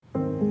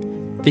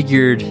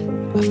figured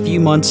a few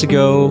months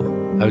ago,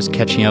 I was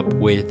catching up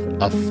with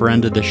a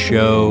friend of the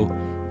show,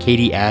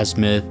 Katie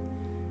Asmuth.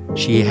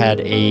 She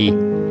had a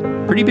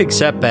pretty big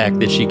setback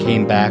that she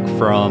came back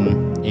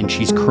from, and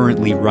she's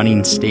currently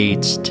running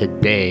states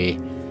today.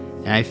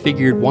 And I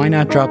figured, why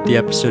not drop the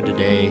episode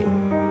today?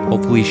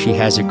 Hopefully she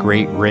has a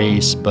great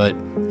race, but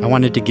I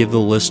wanted to give the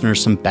listener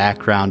some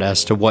background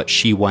as to what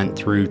she went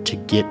through to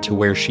get to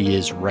where she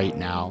is right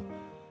now.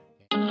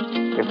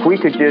 If we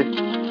could just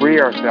free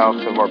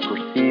ourselves of our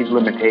perceived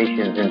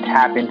limitations and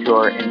tap into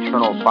our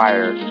internal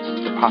fire,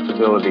 the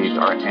possibilities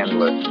are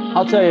endless.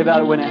 I'll tell you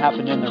about it when it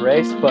happened in the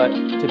race, but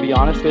to be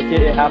honest with you,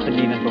 it happened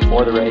even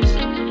before the race.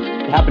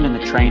 It happened in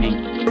the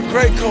training.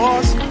 Great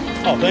cause.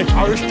 Oh, thank you.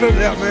 I respect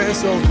that, man.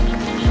 So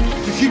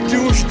you keep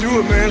doing what you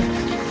doing, man.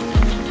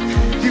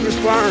 Keep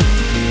inspiring.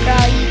 For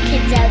all you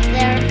kids out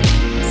there,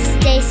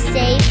 stay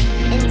safe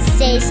and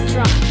stay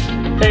strong.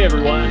 Hey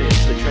everyone,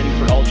 it's the Training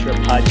for Ultra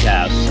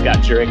podcast. Scott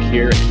Jurek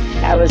here.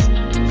 I was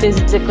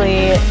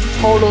physically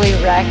totally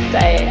wrecked.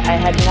 I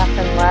had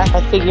nothing left.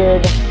 I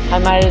figured I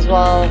might as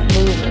well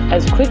move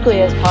as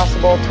quickly as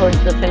possible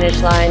towards the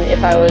finish line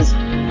if I was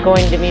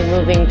going to be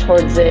moving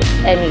towards it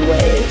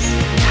anyways.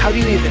 How do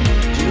you even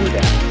do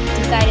that?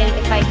 Decided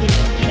if I could,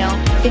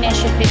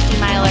 finish a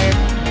 50-miler,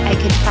 I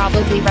could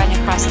probably run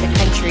across the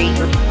country.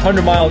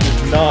 100 miles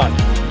is not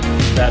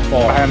that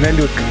far. I am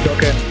Eliud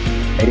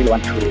Kipchoge. I really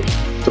want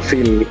to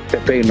feel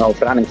the pain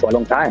of running for a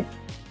long time.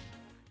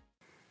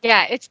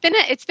 Yeah, it's been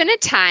a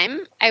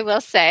time, I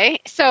will say.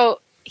 So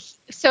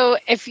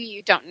if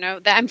you don't know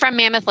that, I'm from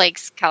Mammoth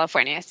Lakes,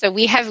 California. So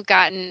we have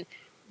gotten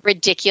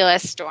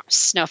ridiculous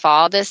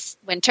snowfall this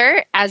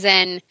winter, as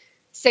in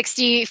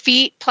 60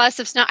 feet plus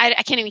of snow. I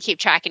can't even keep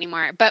track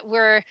anymore, but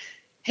we're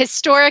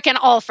historic in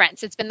all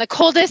fronts. It's been the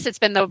coldest, it's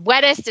been the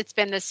wettest, it's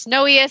been the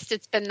snowiest,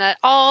 it's been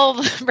all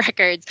the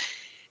records.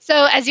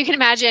 So as you can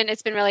imagine,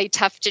 it's been really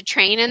tough to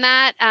train in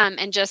that,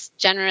 and just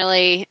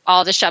generally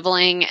all the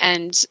shoveling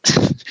and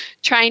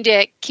trying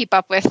to keep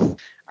up with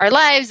our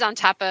lives on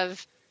top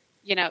of,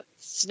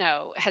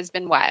 snow has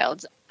been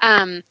wild.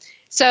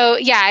 So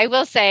yeah, I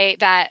will say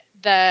that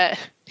the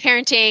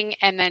parenting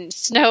and then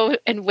snow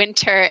and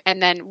winter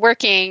and then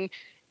working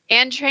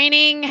and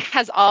training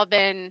has all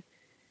been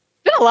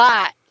a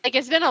lot. Like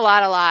it's been a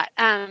lot.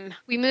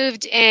 We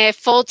moved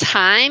full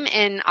time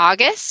in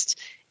August.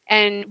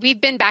 And we've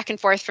been back and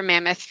forth from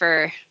Mammoth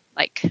for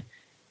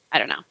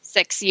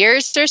 6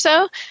 years or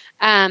so.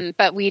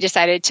 But we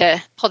decided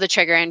to pull the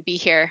trigger and be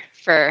here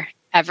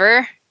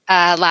forever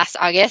last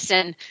August.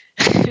 And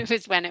it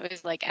was when it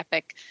was like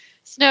epic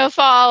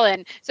snowfall.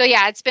 And so,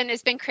 yeah, it's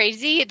been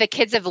crazy. The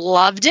kids have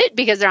loved it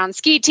because they're on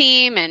ski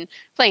team and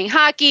playing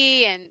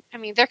hockey. And I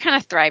mean, they're kind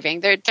of thriving.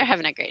 They're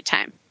having a great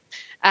time.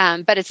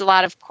 But it's a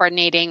lot of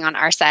coordinating on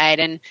our side.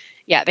 And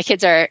yeah, the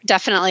kids are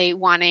definitely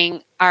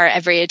wanting our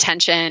every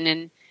attention.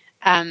 And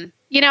I'm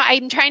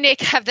trying to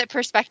have the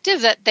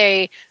perspective that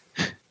it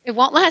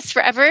won't last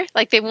forever.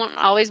 Like they won't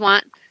always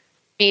want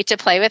me to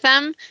play with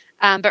them.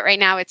 But right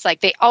now it's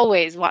like they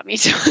always want me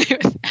to play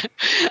with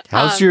them.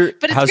 How's your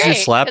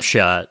slap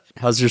shot?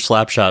 How's your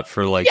slap shot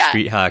for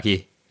street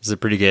hockey? Is it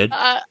pretty good?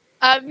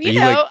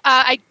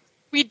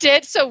 We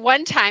did. So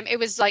one time it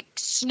was like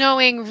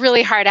snowing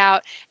really hard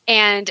out,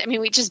 and I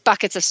mean, we just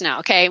buckets of snow.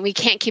 Okay. We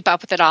can't keep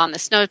up with it all, and the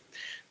snow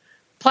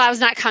plow's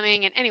not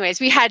coming. And anyways,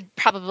 we had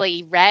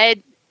probably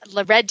red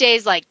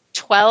days, like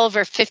 12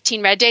 or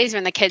 15 red days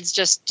when the kids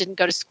just didn't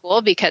go to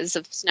school because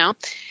of snow.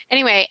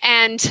 Anyway,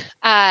 and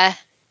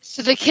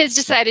so the kids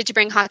decided to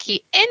bring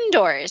hockey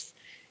indoors.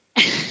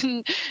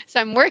 So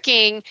I'm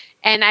working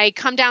and I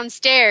come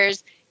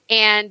downstairs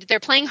and they're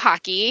playing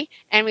hockey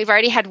and we've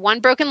already had one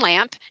broken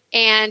lamp,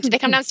 and they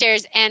come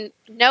downstairs and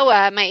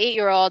Noah, my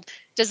 8-year-old,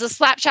 does a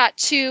slap shot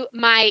to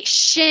my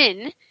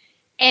shin,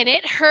 and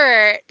it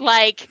hurt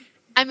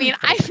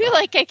I feel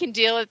like I can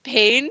deal with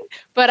pain,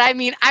 but I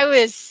mean, I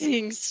was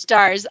seeing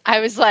stars. I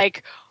was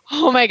like,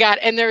 oh my God.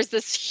 And there was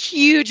this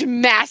huge,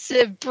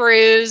 massive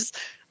bruise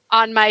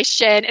on my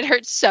shin. It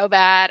hurt so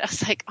bad. I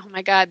was like, oh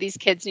my God, these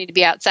kids need to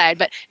be outside.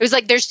 But it was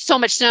like, there's so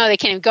much snow, they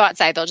can't even go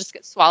outside. They'll just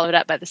get swallowed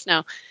up by the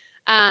snow.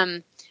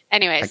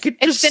 Anyways, I could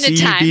just see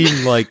you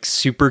being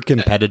super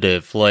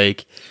competitive,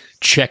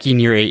 checking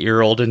your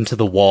 8-year-old into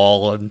the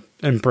wall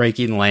and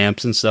breaking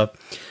lamps and stuff.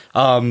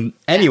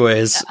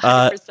 Anyways,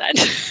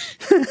 100%.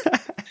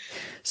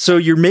 So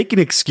you're making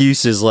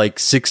excuses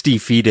 60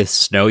 feet of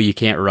snow. You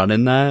can't run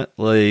in that.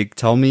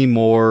 Tell me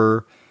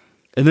more,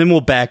 and then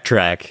we'll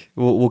backtrack.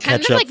 We'll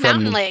catch up from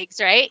mountain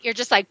lakes, right? You're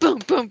just boom,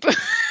 boom, boom.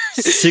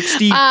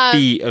 60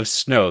 feet of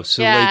snow.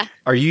 So yeah.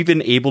 Are you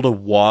even able to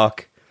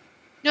walk?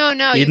 No,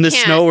 in the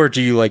snow, or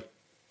do you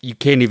you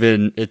can't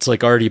even? It's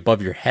already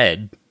above your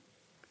head.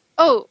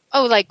 Oh,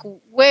 way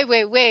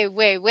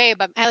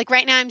above.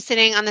 Right now I'm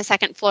sitting on the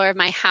second floor of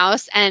my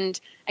house and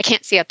I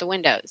can't see out the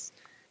windows.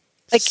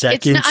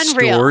 Second it's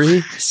unreal.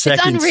 Story?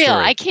 Second it's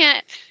unreal. Story.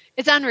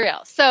 It's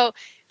unreal. So,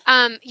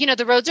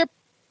 the roads are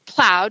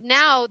plowed.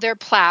 Now they're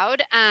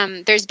plowed.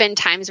 There's been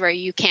times where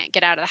you can't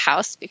get out of the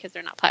house because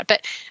they're not plowed,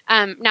 but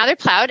now they're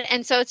plowed.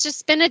 And so it's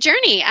just been a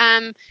journey.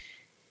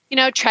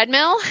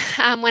 treadmill.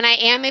 When I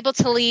am able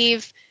to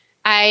leave,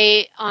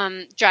 I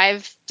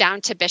drive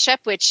down to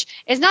Bishop, which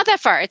is not that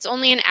far. It's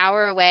only an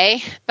hour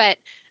away, but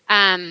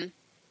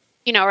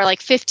or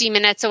like 50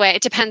 minutes away.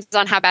 It depends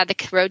on how bad the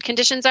road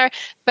conditions are.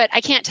 But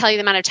I can't tell you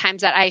the amount of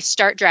times that I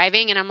start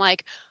driving and I'm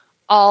like,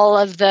 all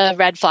of the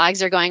red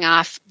flags are going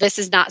off. This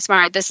is not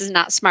smart. This is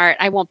not smart.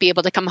 I won't be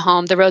able to come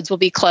home. The roads will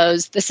be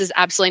closed. This is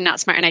absolutely not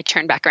smart. And I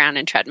turn back around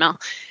and treadmill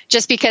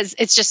just because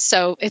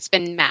it's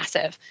been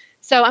massive.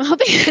 So I'm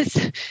hoping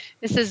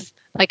this is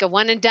like a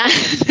one and done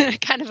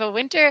kind of a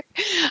winter.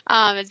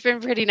 It's been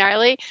pretty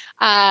gnarly.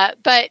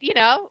 But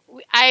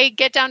I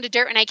get down to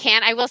dirt when I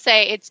can. I will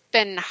say it's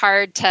been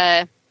hard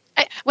to,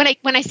 when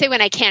I say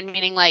when I can,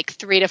 meaning like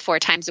 3 to 4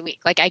 times a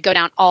week. Like I go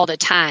down all the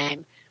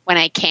time when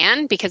I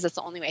can, because that's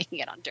the only way I can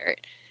get on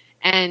dirt.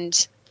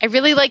 And I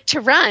really like to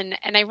run,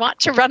 and I want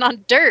to run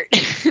on dirt,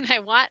 and I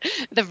want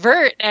the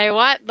vert, and I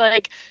want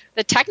like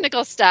the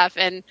technical stuff.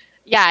 And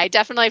yeah, I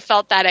definitely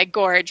felt that at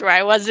Gorge, where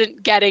I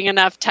wasn't getting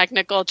enough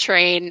technical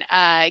train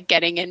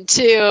getting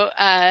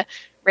into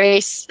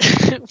race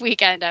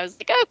weekend. I was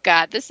like, oh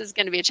God, this is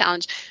going to be a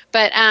challenge.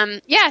 But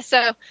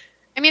so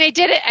I mean, I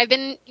did it. I've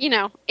been,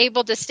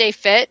 able to stay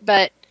fit,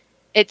 but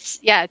it's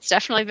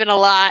definitely been a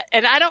lot.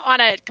 And I don't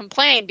want to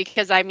complain,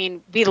 because I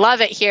mean, we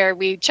love it here.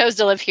 We chose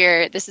to live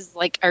here. This is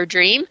like our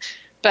dream,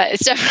 but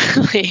it's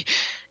definitely,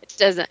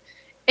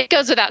 it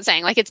goes without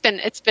saying, like it's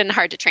been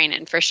hard to train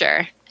in for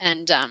sure.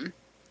 And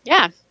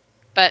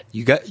but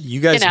you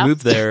guys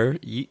moved there.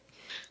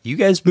 You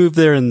guys moved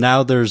there, and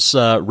now there's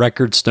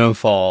record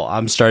snowfall.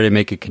 I'm starting to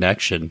make a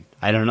connection.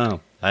 I don't know.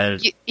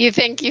 You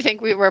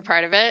think we were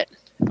part of it?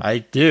 I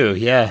do.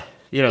 Yeah.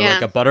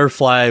 Like a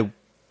butterfly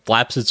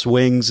flaps its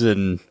wings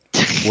and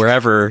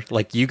wherever,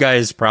 like you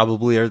guys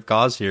probably are the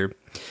cause here.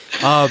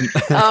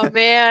 Oh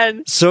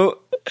man. So,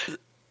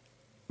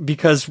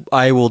 because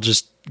I will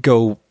just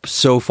go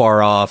so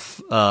far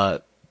off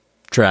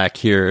track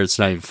here, it's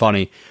not even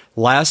funny.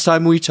 Last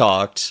time we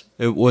talked,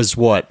 it was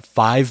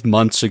 5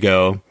 months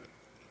ago.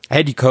 I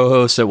had you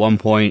co-host at one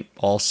point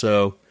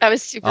also. That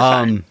was super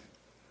fun.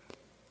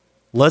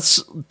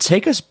 Let's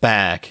take us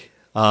back,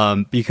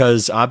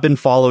 because I've been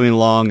following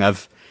along. I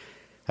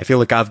feel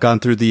like I've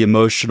gone through the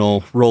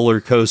emotional roller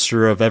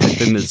coaster of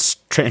everything that's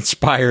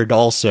transpired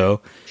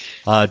also,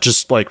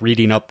 just like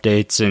reading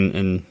updates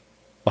and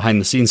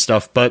behind the scenes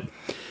stuff. But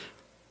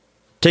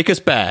take us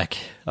back.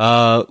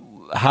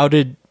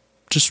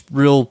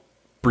 Real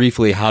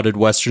briefly, how did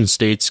Western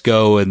States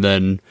go? And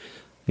then,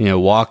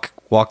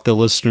 walk the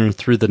listener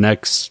through the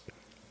next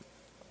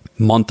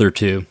month or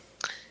two.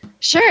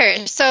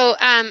 Sure. So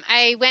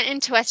I went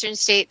into Western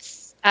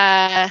States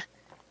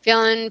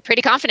feeling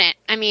pretty confident.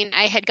 I mean,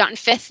 I had gotten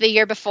 5th the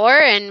year before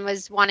and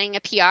was wanting a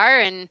PR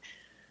and,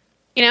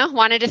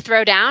 wanted to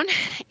throw down.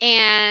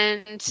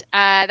 And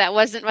that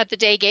wasn't what the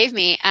day gave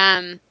me.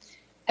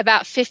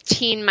 About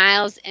 15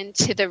 miles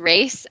into the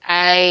race,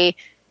 I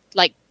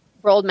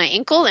rolled my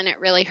ankle and it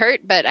really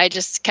hurt, but I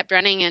just kept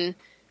running and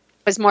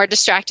was more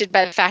distracted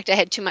by the fact I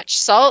had too much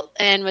salt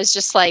and was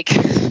just like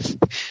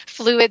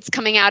fluids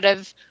coming out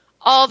of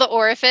all the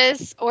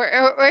orifices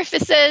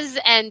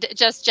and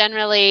just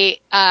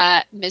generally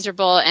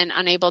miserable and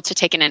unable to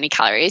take in any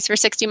calories for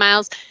 60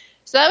 miles.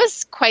 So that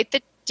was quite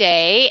the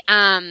day.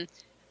 I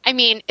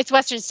mean, it's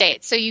Western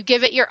States, so you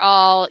give it your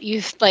all.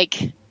 You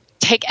take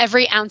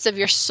every ounce of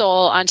your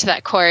soul onto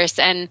that course.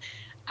 And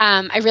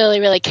I really,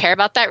 really care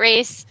about that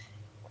race.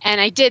 And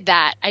I did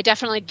that. I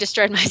definitely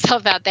destroyed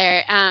myself out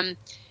there. And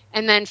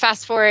then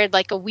fast forward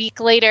a week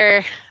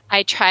later,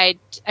 I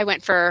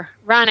went for a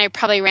run. I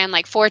probably ran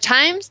 4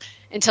 times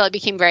until it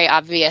became very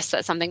obvious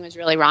that something was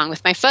really wrong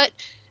with my foot.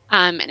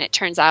 And it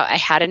turns out I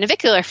had a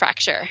navicular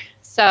fracture.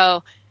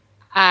 So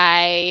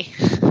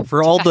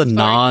for all the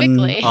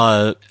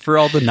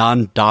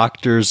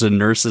non-doctors and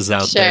nurses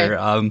out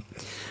there,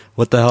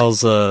 what the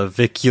hell's a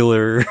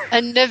navicular bone?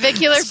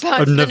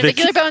 The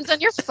navicular bone's on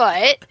your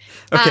foot.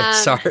 Okay,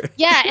 sorry.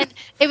 Yeah, and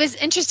it was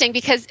interesting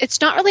because it's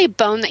not really a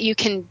bone that you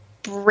can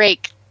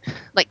break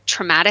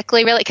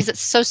traumatically, really, because it's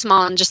so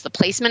small and just the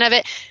placement of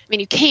it. I mean,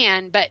 you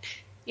can, but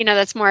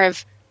that's more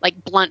of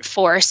blunt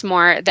force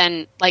more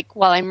than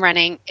while I'm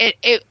running.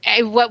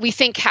 What we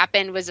think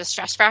happened was a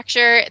stress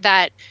fracture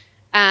that,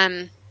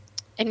 and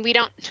we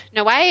don't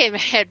know why. I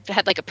had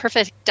a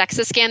perfect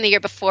DEXA scan the year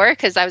before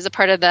because I was a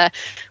part of the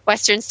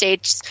Western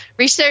States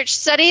research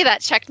study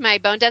that checked my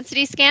bone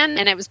density scan,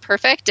 and it was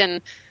perfect.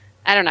 And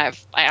I don't know,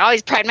 I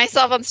always pride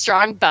myself on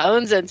strong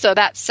bones, and so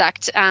that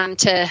sucked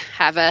to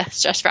have a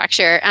stress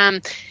fracture.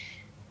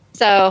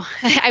 So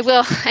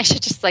I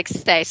should just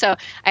say, so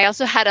I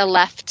also had a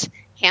left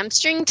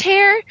hamstring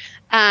tear,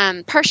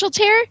 partial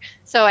tear.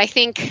 So I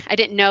think I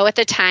didn't know at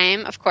the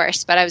time, of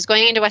course, but I was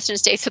going into Western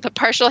States with a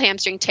partial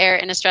hamstring tear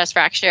and a stress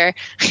fracture.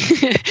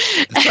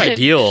 That's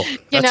ideal.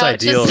 That's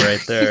ideal right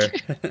there.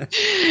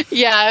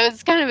 Yeah, it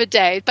was kind of a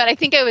day, but I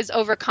think I was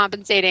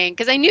overcompensating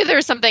because I knew there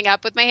was something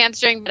up with my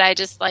hamstring, but I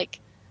just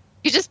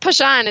you just push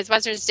on. It's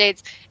Western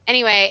States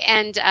anyway.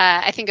 And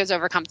I think I was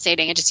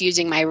overcompensating and just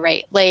using my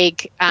right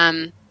leg,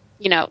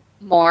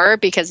 more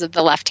because of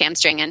the left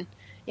hamstring. And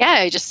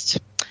yeah,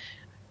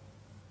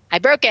 I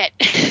broke it.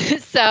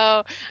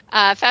 So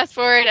fast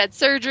forward, had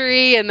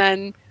surgery, and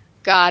then,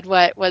 God,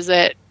 what was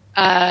it?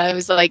 It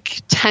was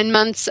like 10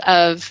 months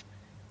of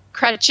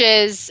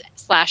crutches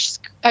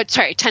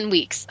 10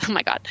 weeks. Oh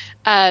my God,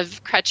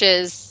 of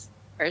crutches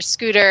or a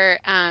scooter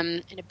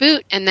and a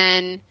boot. And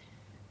then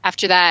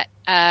after that,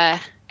 I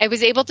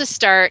was able to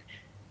start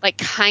like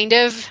kind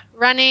of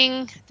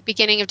running the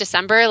beginning of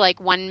December, like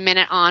 1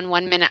 minute on,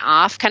 1 minute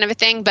off kind of a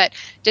thing, but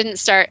didn't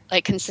start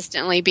like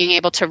consistently being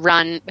able to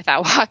run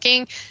without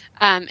walking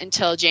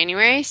until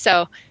January.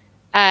 So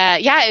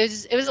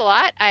it was a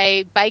lot.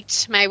 I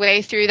biked my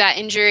way through that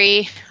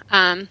injury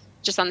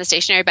just on the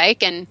stationary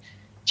bike and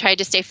tried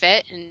to stay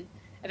fit, and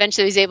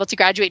eventually was able to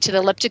graduate to the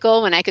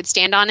elliptical when I could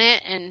stand on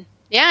it. And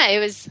yeah, it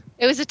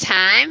was a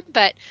time,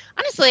 but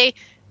honestly,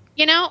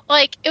 you know,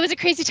 like it was a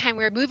crazy time.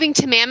 We were moving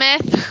to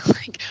Mammoth.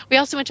 Like we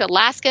also went to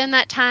Alaska in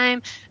that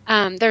time.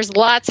 There's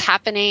lots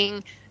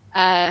happening.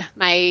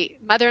 My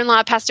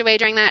mother-in-law passed away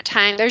during that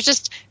time.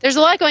 There's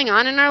a lot going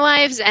on in our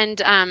lives.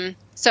 And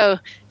so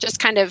just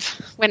kind of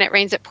when it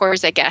rains, it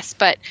pours, I guess.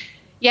 But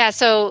yeah,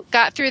 so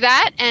got through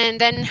that and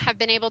then have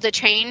been able to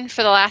train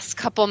for the last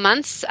couple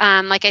months,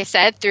 like I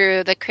said,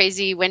 through the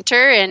crazy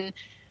winter. And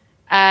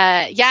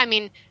I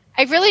mean,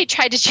 I've really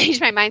tried to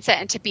change my mindset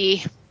and to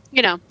be,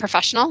 you know,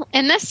 professional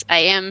in this. I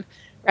am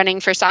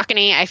running for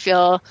Saucony. I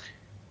feel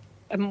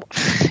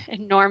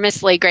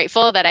enormously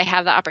grateful that I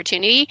have the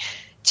opportunity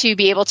to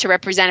be able to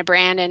represent a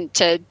brand and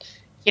to,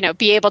 you know,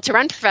 be able to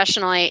run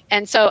professionally.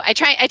 And so I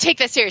take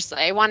this seriously.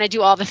 I want to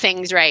do all the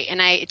things right.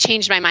 And I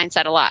changed my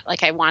mindset a lot.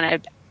 Like I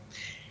want to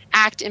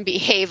act and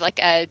behave like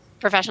a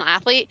professional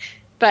athlete,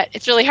 but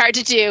it's really hard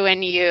to do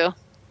when you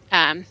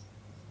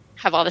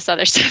have all this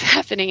other stuff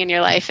happening in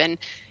your life and,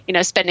 you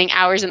know, spending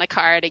hours in the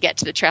car to get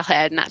to the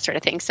trailhead and that sort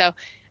of thing. So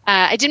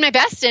I did my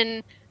best,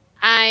 and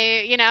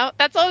you know,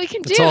 that's all we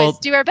can do is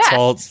do our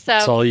best.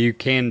 That's all you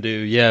can do.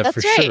 Yeah,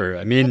 that's for right. sure.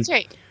 I mean, that's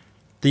right.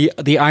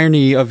 The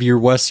irony of your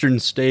Western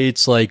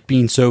states, like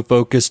being so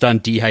focused on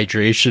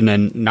dehydration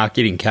and not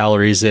getting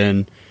calories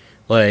in,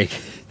 like,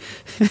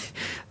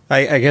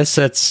 I guess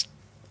it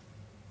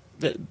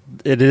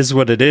is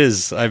what it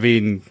is. I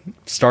mean,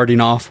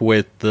 starting off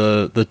with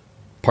the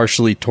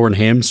partially torn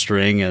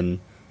hamstring and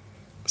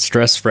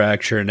stress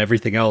fracture and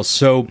everything else.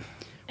 So,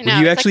 I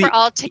know, it's like we're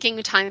all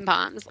ticking time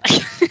bombs.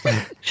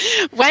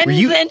 When's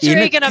the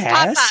injury going to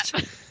pop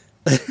up?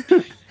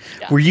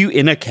 Yeah. Were you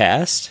in a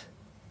cast?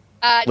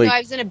 No, I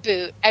was in a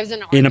boot. I was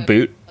in a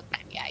boot.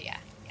 Yeah.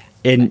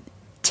 In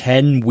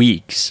 10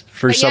 weeks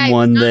for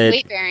someone that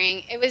weight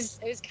bearing. It was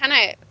kind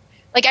of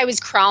like I was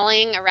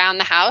crawling around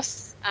the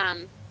house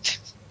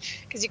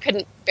because you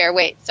couldn't bear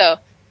weight. So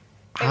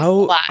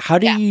how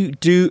do you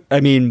do?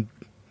 I mean,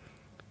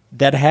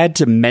 that had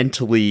to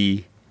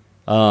mentally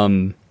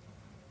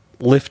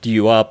lift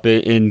you up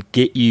and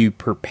get you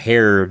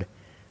prepared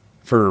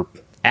for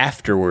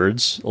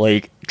afterwards,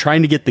 like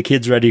trying to get the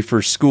kids ready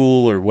for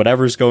school or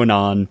whatever's going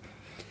on,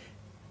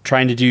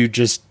 trying to do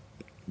just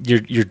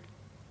your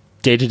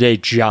day-to-day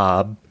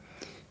job.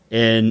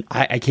 And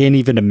I can't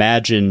even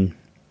imagine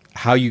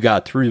how you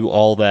got through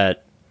all of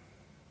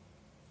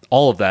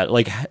that.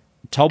 Like,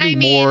 tell me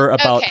more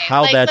about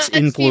how like, that's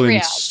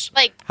influenced.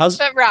 Like,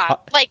 but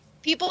Rob, like,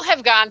 people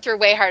have gone through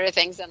way harder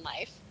things in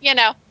life. You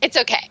know, it's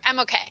okay. I'm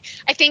okay.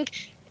 I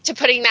think to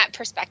putting that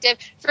perspective,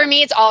 for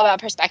me, it's all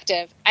about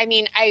perspective. I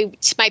mean,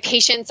 my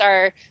patients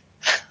are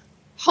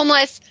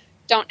homeless,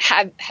 don't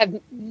have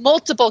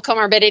multiple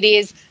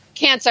comorbidities,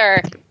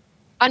 cancer,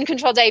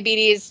 uncontrolled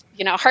diabetes,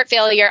 you know, heart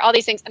failure, all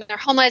these things, and they're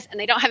homeless and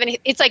they don't have any.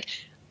 It's like,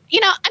 you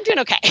know, I'm doing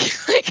okay.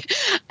 Like,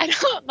 I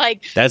don't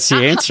like. That's the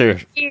answer.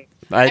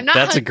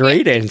 That's a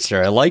great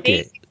answer. I like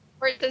it.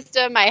 Support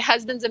system. My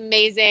husband's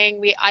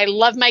amazing. I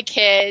love my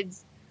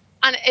kids.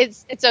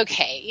 It's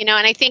okay, you know.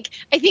 And I think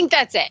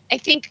that's it. I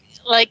think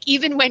like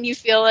even when you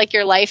feel like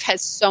your life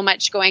has so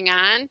much going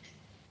on,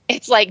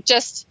 it's like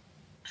just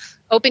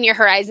open your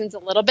horizons a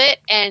little bit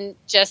and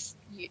just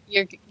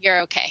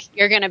you're okay.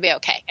 You're gonna be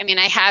okay. I mean,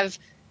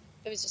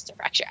 it was just a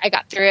fracture. I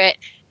got through it,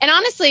 and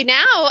honestly,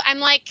 now I'm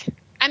like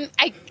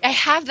I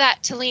have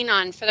that to lean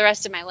on for the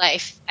rest of my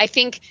life. I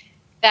think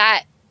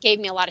that gave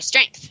me a lot of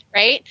strength,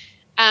 right?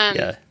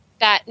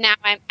 That now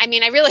I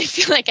really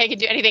feel like I can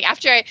do anything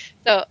after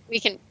so we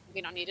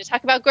don't need to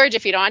talk about Gorge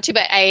if you don't want to,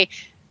 but I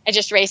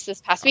just raced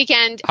this past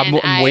weekend. And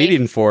I'm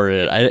waiting for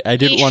it. I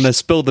didn't want to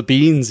spill the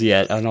beans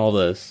yet on all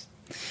this.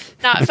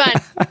 Not fun.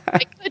 My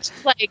coach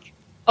was like,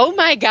 oh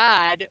my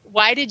God,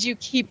 why did you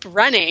keep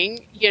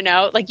running? You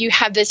know, like you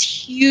have this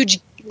huge,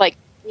 like,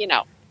 you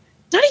know,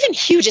 not even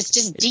huge, it's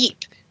just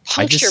deep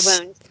puncture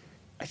wound.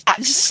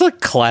 It's just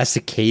like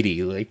classic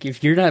Katie. Like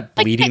if you're not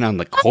bleeding on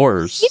the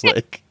course,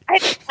 like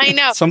I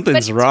know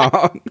something's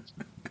wrong.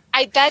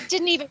 That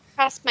didn't even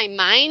cross my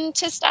mind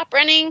to stop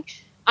running.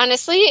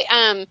 Honestly,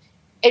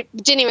 it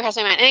didn't even cross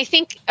my mind. And I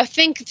think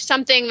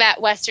something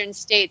that Western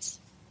states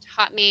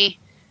taught me.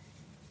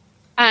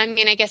 I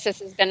mean, I guess this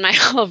has been my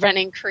whole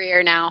running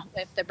career now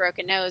with the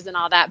broken nose and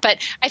all that.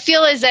 But I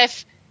feel as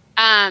if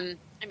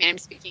I mean, I'm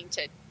speaking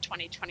to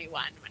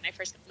 2021 when I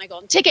first got my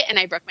golden ticket and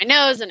I broke my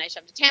nose and I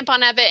shoved a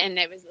tampon of it and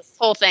it was this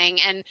whole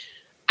thing. And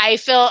I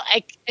feel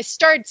like it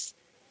starts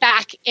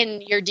back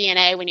in your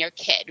DNA when you're a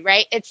kid,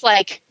 right? It's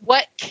like,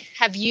 what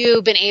have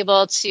you been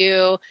able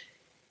to,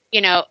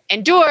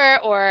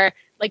 endure or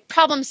like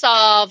problem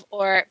solve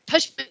or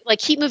push, like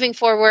keep moving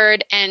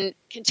forward and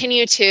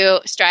continue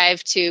to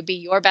strive to be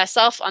your best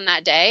self on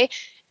that day.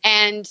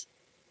 And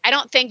I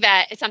don't think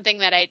that it's something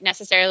that I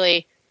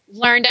necessarily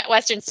learned at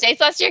Western States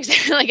last year because I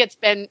feel like it's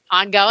been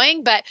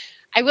ongoing. But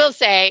I will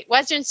say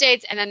Western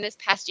States and then this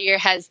past year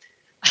has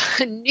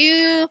a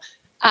new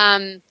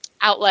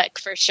outlook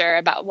for sure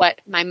about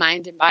what my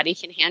mind and body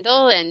can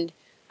handle. And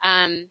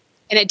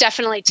it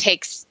definitely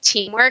takes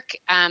teamwork.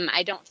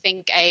 I don't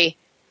think I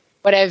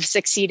would have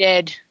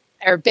succeeded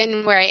or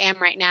been where I am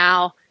right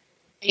now,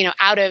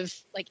 out of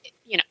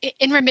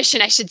in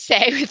remission, I should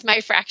say, with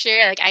my fracture.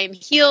 Like I am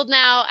healed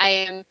now.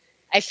 I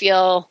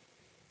feel,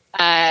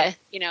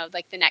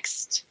 like the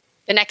next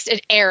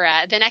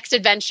era, the next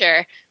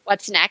adventure,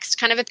 what's next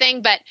kind of a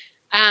thing. But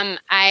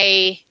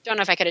I don't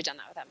know if I could have done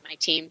that without my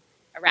team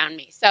around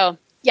me. So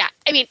yeah,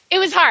 I mean, it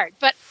was hard,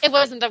 but it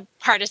wasn't the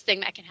hardest thing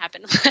that can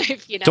happen in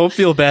life, Don't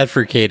feel bad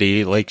for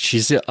Katie. Like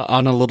she's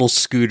on a little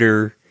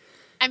scooter.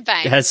 I'm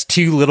fine. Has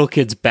 2 little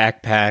kids'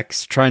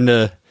 backpacks, trying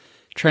to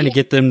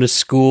get them to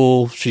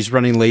school. She's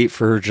running late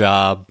for her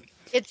job.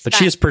 But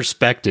she has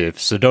perspective,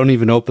 so don't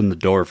even open the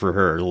door for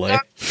her.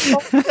 Like,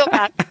 don't feel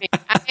bad for me.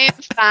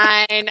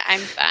 I'm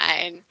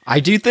fine.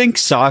 I do think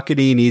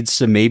Saucony needs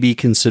to maybe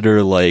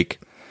consider, like,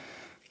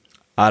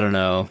 I don't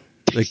know,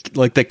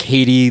 like the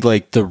Katie,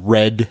 like the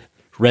red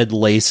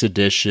lace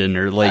edition,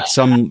 or like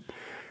some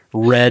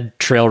red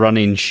trail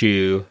running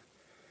shoe.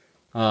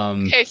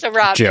 Okay, so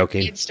Rob,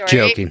 joking.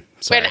 Sorry.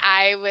 When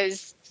I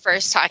was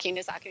first talking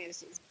to Saucony,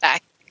 this was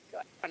back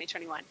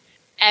 2021.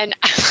 And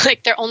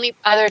like their only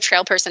other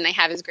trail person they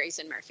have is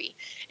Grayson Murphy.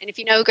 And if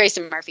you know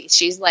Grayson Murphy,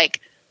 she's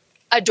like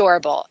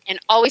adorable and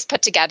always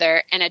put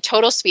together and a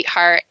total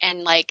sweetheart and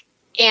a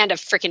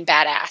freaking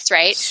badass,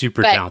 right?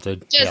 Super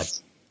talented.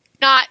 Just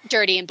not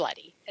dirty and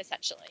bloody,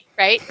 essentially,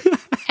 right?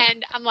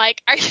 And I'm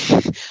like, are you sure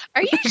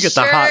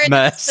the hot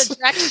mess. That's the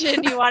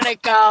direction you want to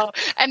go?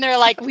 And they're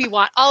like, we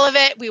want all of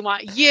it. We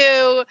want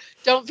you.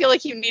 Don't feel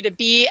like you need to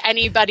be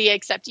anybody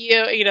except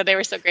you. They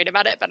were so great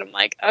about it. But I'm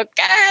like,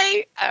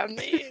 okay, I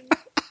mean,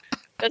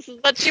 this is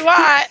what you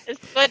want. This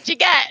is what you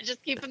get.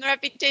 Just keeping the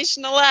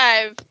reputation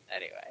alive.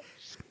 Anyway.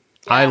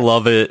 Yeah. I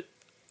love it.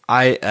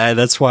 I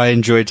that's why I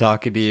enjoy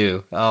talking to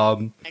you.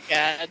 Oh my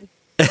God.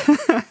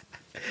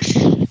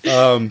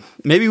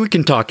 Maybe we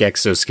can talk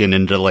Exoskin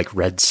into like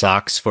red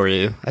socks for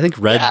you. I think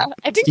red. Yeah,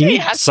 I think you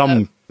need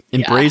some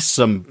embrace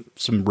some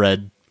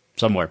red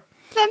somewhere.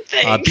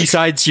 Something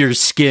besides your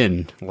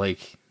skin,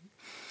 like.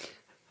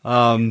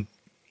 I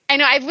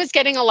know I was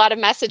getting a lot of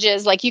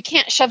messages like, you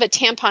can't shove a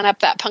tampon up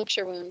that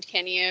puncture wound,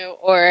 can you?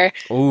 Or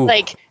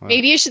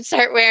maybe you should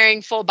start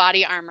wearing full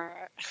body armor.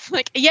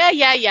 Like, yeah.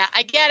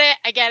 I get it.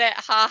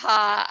 Ha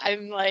ha.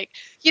 I'm like,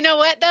 you know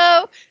what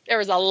though? There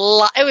was a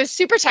lot. It was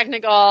super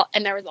technical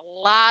and there was a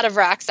lot of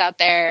rocks out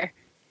there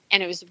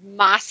and it was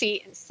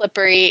mossy and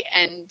slippery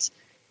and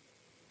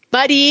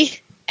muddy.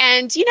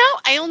 And,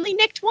 I only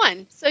nicked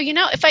one. So,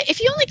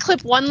 if you only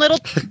clip one tiny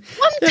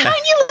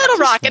little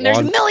rock and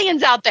there's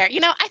millions out there,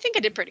 I think I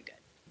did pretty good.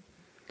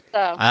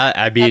 So,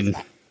 I mean,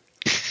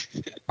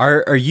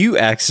 are you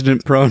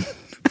accident prone?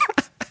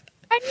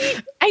 I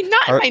mean, I'm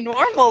not in my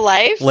normal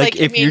life.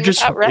 If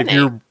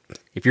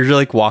you're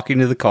like walking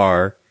to the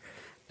car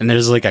and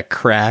there's like a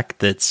crack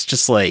that's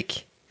just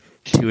like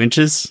 2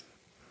 inches,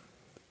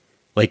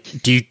 like,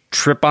 do you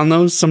trip on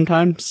those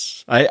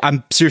sometimes?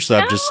 I'm seriously,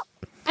 I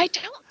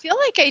don't feel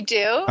like I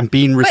do. I'm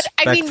being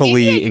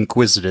respectfully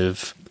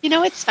inquisitive.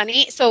 It's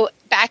funny. So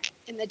back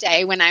in the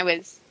day when I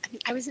was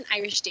an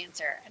Irish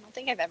dancer. I don't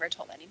think I've ever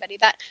told anybody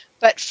that,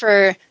 but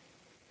for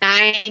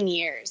 9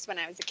 years when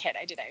I was a kid,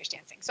 I did Irish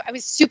dancing. So I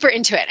was super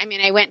into it. I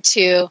mean, I went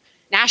to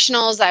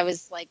nationals. I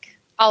was like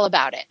all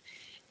about it.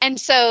 And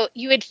so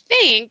you would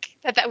think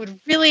that would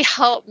really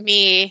help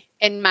me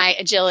in my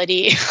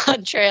agility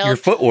on trails. Your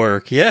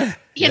footwork. Yeah.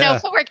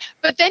 Footwork.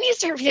 But then you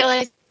start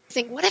realizing,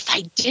 what if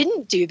I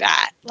didn't do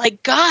that?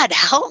 Like, God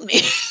help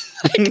me.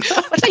 What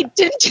if I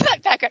didn't do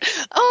that background?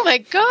 Oh my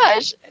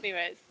gosh.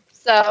 Anyways.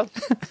 So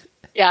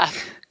yeah.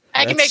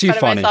 I can make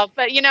fun of myself,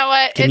 but you know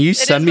what? Can you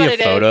send me a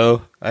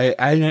photo?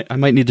 I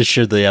might need to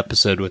share the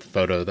episode with a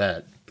photo of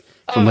that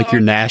from like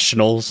your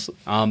nationals.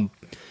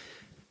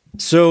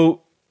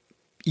 So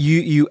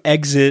you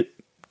exit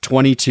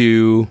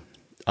 22,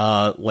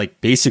 like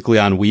basically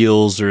on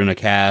wheels or in a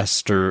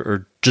cast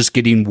or just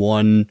getting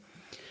 1-2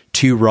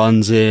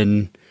 runs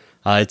in.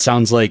 It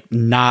sounds like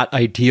not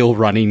ideal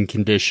running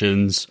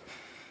conditions.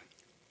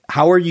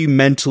 How are you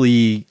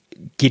mentally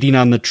getting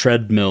on the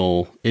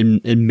treadmill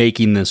in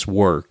making this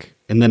work?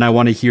 And then I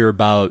want to hear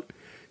about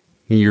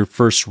your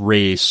first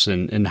race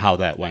and how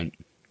that went.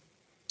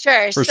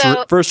 Sure.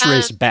 First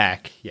race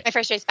back. Yeah. My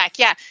first race back.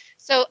 Yeah.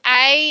 So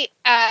I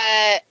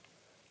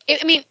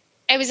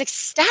was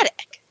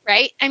ecstatic,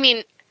 right? I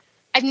mean,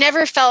 I've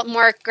never felt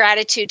more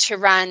gratitude to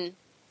run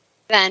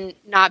than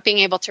not being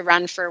able to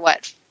run for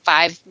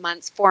 5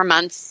 months, 4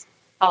 months.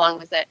 How long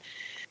was it?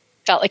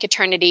 Felt like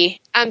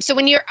eternity. So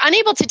when you're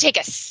unable to take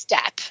a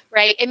step,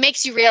 right, it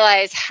makes you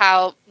realize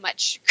how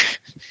much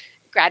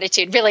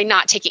gratitude, really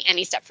not taking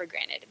any step for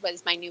granted,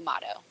 was my new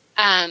motto.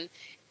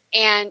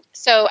 And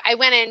so I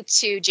went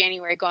into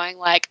January going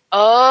like,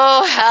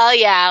 oh, hell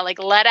yeah, like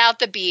let out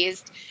the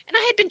beast. And I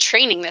had been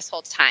training this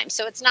whole time.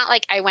 So it's not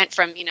like I went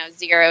from,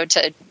 0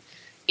 to,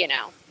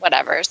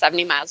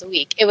 70 miles a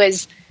week. It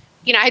was,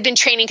 I had been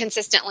training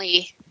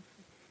consistently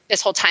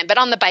this whole time, but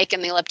on the bike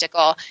and the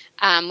elliptical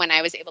when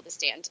I was able to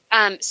stand.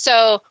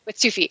 So with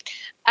 2 feet.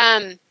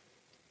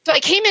 So I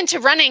came into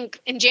running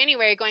in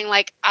January going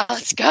like, oh,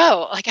 let's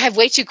go. Like I have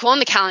way too cool on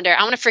the calendar.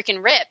 I want to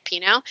freaking rip,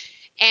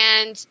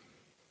 and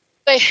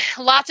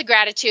lots of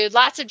gratitude,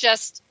 lots of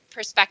just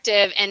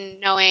perspective and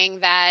knowing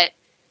that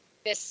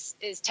this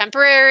is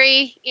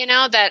temporary,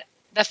 that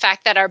the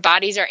fact that our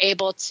bodies are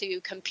able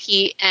to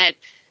compete at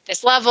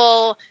this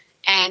level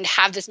and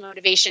have this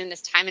motivation,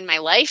 this time in my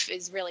life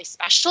is really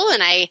special.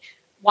 And I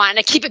want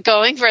to keep it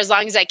going for as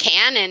long as I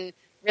can and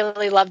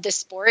really love this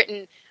sport.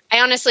 And I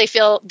honestly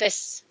feel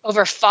this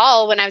over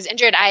fall when I was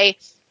injured. I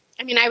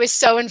was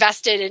so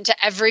invested into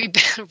every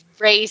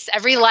race,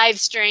 every live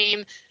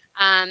stream,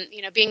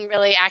 being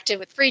really active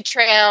with Free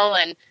Trail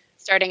and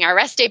starting our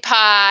rest day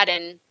pod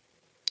and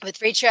with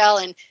Free Trail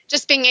and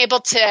just being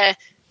able to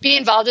be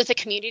involved with the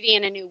community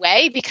in a new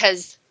way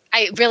because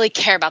I really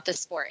care about this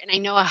sport and I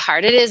know how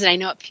hard it is and I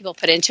know what people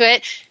put into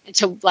it, and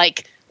to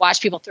like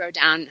watch people throw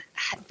down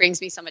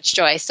brings me so much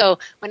joy. So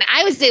when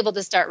I was able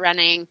to start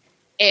running,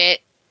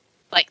 it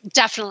like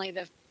definitely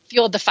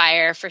fueled the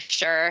fire for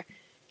sure.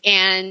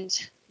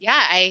 And yeah,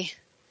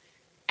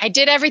 I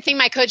did everything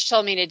my coach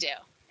told me to do.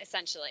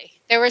 Essentially,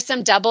 there were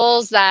some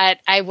doubles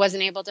that I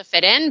wasn't able to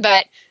fit in,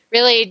 but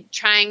really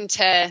trying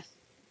to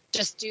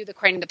just do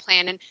according to the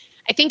plan. And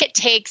I think it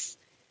takes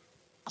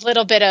a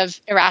little bit of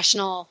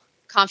irrational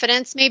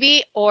confidence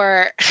maybe,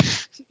 or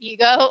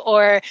ego,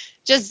 or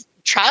just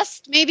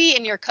trust maybe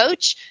in your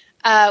coach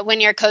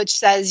when your coach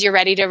says you're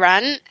ready to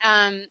run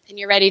and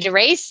you're ready to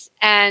race.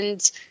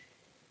 And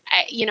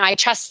I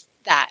trust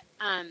that.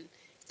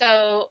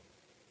 So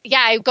yeah,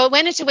 I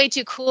went into Way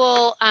Too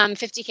Cool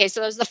 50K.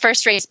 So that was the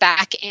first race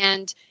back,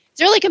 and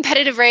it's a really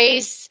competitive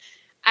race.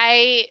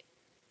 I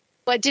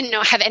didn't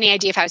have any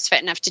idea if I was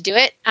fit enough to do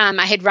it.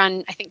 I had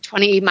run, I think,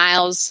 20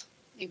 miles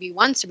maybe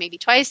once or maybe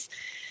twice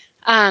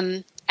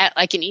at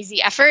like an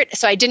easy effort.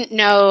 So I didn't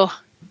know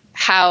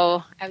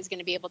how I was going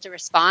to be able to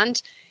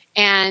respond.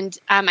 And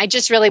I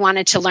just really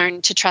wanted to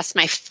learn to trust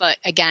my foot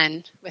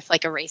again with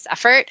like a race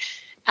effort.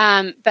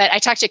 But I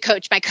talked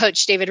to my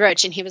coach, David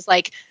Roach, and he was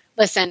like,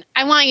 listen,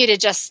 I want you to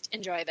just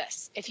enjoy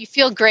this. If you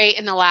feel great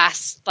in the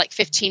last like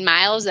 15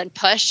 miles, then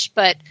push,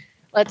 but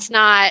let's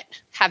not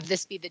have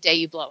this be the day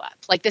you blow up.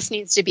 Like this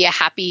needs to be a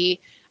happy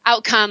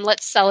outcome.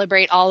 Let's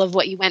celebrate all of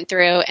what you went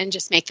through and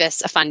just make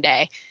this a fun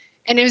day.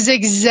 And it was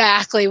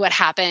exactly what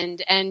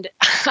happened. And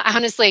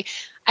honestly,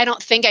 I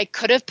don't think I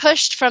could have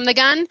pushed from the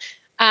gun.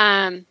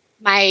 I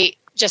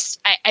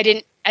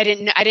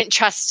didn't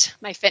trust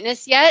my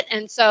fitness yet.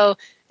 And so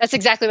that's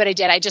exactly what I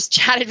did. I just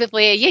chatted with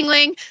Leah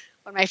Yingling,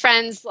 one of my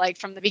friends, like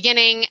from the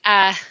beginning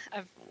of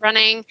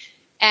running.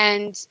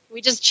 And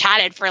we just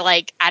chatted for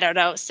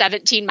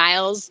 17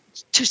 miles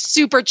to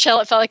super chill.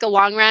 It felt like a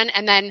long run.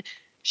 And then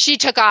she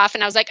took off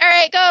and I was like, all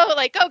right,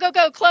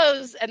 go,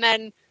 close. And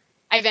then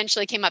I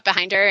eventually came up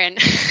behind her and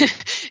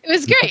it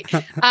was great.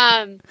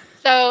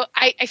 So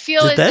I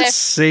feel Did that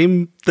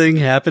same thing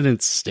happen in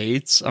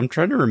States? I'm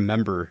trying to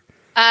remember.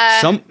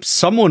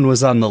 Someone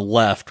was on the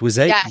left. Was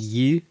that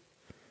you?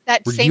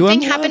 That same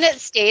thing happened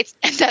at States.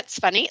 And that's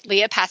funny.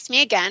 Leah passed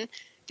me again.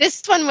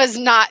 This one was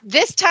not.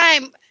 This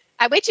time,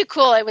 at Way Too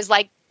Cool, it was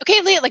like,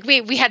 okay, Leah, like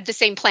we had the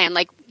same plan.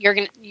 Like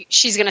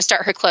she's gonna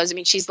start her close. I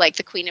mean, she's like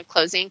the queen of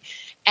closing,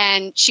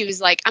 and she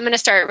was like, I'm gonna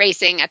start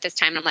racing at this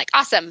time. And I'm like,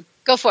 awesome,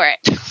 go for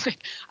it.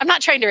 I'm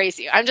not trying to race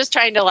you. I'm just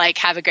trying to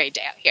have a great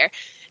day out here,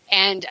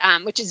 and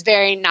which is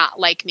very not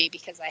like me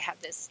because I have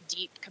this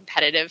deep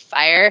competitive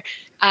fire.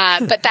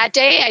 But that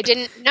day I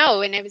didn't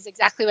know, and it was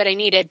exactly what I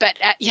needed. But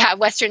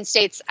Western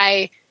States,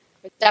 I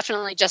was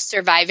definitely just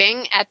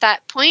surviving at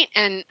that point,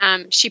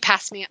 and she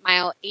passed me at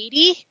mile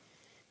 80.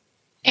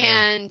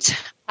 And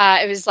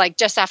it was like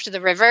just after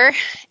the river,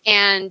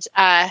 and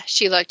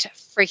she looked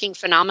freaking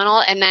phenomenal,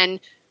 and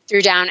then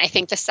threw down, I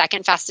think, the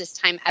second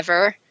fastest time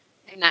ever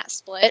in that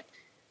split.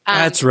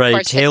 That's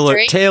right.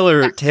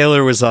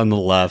 Taylor was on the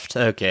left.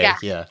 Okay.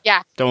 Yeah.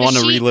 Don't want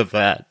to relive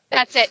that.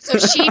 That's it. So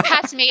she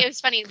passed me. It was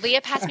funny.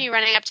 Leah passed me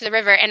running up to the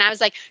river, and I was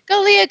like,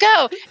 go, Leah,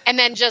 go. And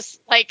then just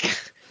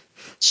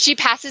she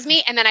passes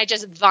me, and then I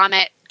just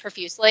vomit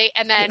profusely.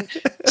 And then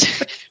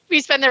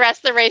we spend the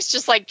rest of the race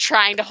just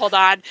trying to hold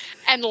on.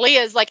 And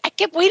Leah's like, I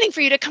kept waiting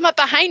for you to come up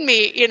behind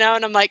me, and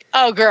I'm like,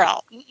 oh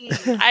girl,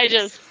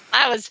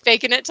 I was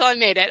faking it till I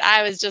made it.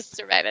 I was just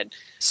surviving.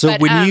 So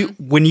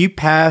when you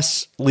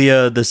pass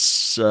Leah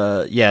this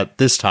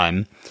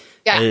time,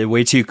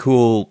 Way Too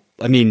Cool.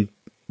 I mean,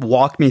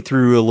 walk me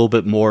through a little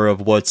bit more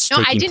of what's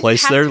taking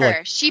place there? Her.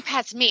 Like, she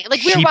passed me. Like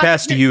she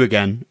passed you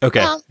again.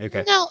 Okay.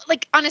 Okay. No,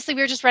 like honestly,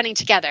 we were just running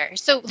together.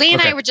 So Leah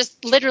and I were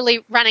just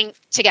literally running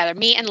together.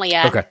 Me and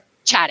Leah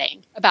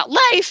chatting about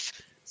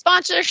life,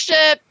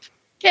 sponsorship,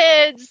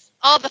 kids,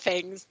 all the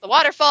things, the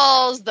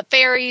waterfalls, the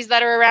ferries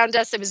that are around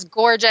us. It was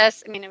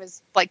gorgeous. I mean, it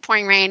was like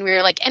pouring rain. We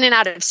were like in and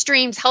out of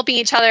streams, helping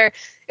each other.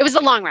 It was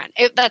a long run.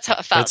 That's how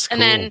it felt. That's cool.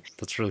 And then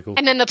that's really cool.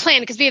 And then the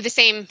plan, because we have the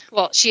same,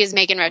 well, she is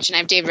Megan Roach and I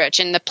have Dave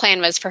Roach, and the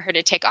plan was for her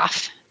to take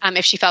off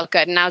if she felt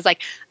good. And I was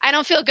like, I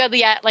don't feel good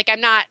yet. Like,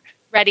 I'm not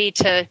ready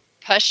to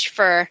push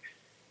for,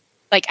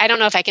 like, I don't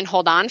know if I can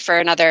hold on for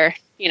another,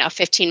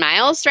 15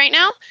 miles right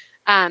now.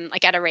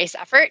 Like at a race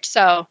effort.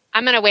 So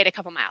I'm going to wait a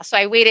couple miles. So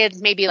I waited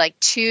maybe like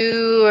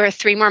 2 or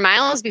 3 more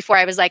miles before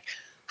I was like,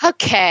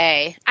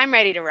 okay, I'm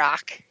ready to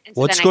rock. And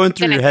so what's going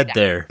through your head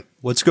there?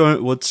 What's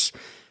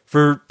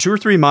for 2 or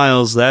 3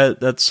 miles?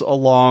 That's a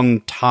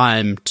long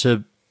time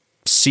to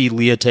see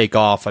Leah take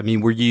off. I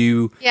mean, were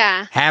you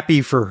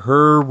happy for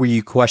her? Were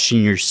you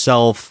questioning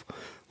yourself?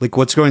 Like,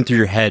 what's going through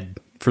your head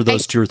for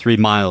those 2 or 3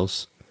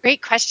 miles?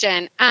 Great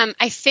question.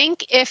 I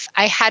think if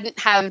I hadn't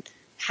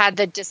had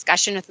the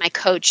discussion with my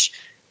coach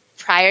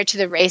prior to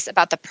the race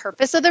about the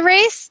purpose of the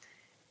race,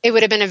 it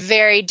would have been a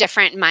very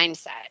different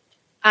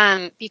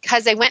mindset.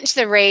 Because I went into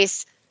the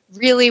race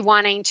really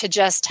wanting to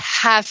just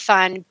have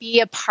fun,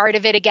 be a part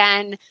of it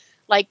again,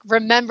 like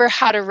remember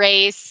how to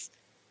race,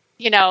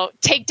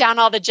 take down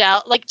all the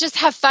gel, like just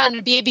have fun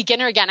and be a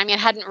beginner again. I mean,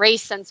 I hadn't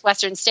raced since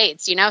Western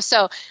States,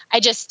 so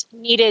I just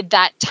needed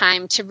that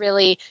time to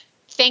really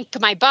thank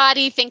my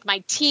body, thank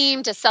my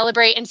team, to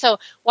celebrate. And so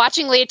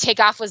watching Leah take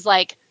off was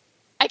like,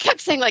 I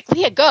kept saying, like,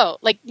 Leah, go.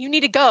 Like, you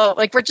need to go.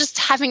 Like, we're just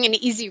having an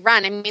easy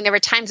run. I mean, there were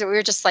times where we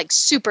were just, like,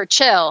 super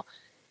chill.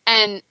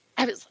 And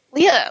I was,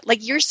 Leah,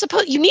 like, you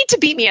need to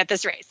beat me at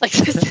this race. Like,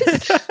 this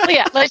is,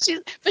 Leah. Like,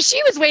 but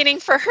she was waiting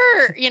for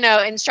her,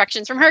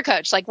 instructions from her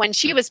coach, like, when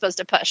she was supposed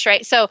to push,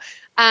 right? So,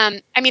 I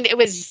mean, it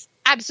was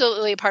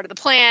absolutely a part of the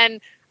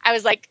plan. I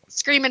was, like,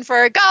 screaming for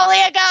her, go,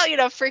 Leah, go,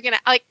 freaking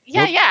out. Like,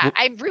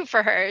 I root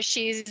for her.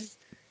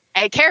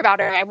 I care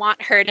about her. I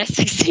want her to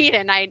succeed.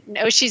 And I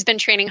know she's been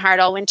training hard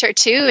all winter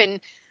too.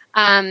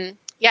 And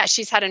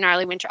she's had a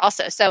gnarly winter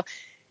also. So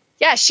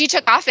she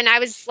took off and I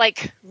was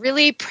like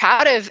really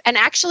proud of, and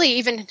actually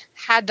even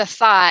had the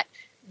thought,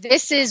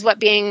 this is what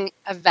being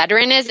a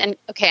veteran is. And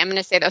okay, I'm going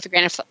to say that with a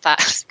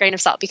grain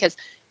of salt, because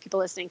people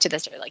listening to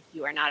this are like,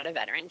 you are not a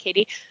veteran,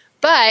 Katie.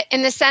 But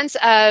in the sense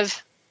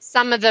of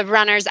some of the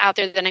runners out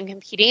there that I'm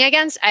competing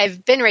against,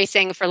 I've been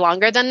racing for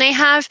longer than they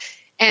have.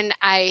 And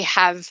I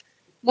have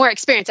more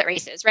experience at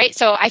races, right?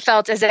 So I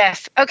felt as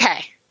if,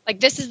 okay, like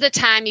this is the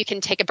time you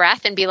can take a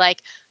breath and be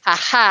like,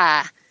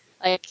 haha,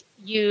 like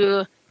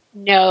you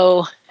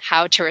know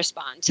how to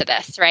respond to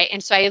this, right?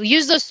 And so I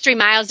used those 3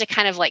 miles to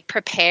kind of like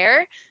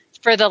prepare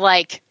for the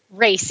like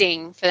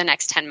racing for the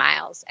next 10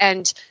 miles.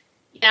 And,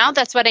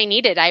 that's what I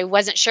needed. I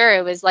wasn't sure.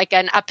 It was like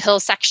an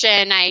uphill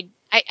section. I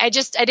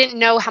didn't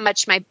know how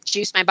much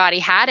juice my body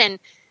had. And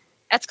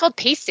that's called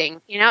pacing,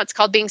 it's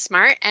called being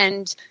smart.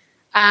 And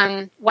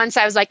once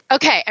I was like,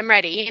 okay, I'm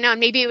ready, and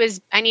maybe it was,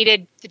 I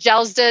needed the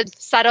gels to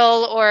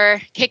settle or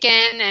kick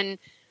in.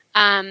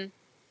 And,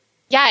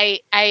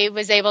 I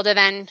was able to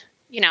then,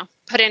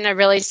 put in a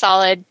really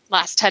solid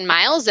last 10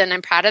 miles, and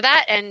I'm proud of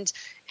that, and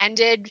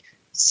ended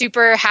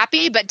super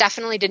happy, but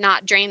definitely did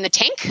not drain the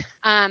tank.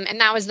 And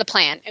that was the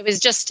plan. It was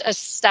just a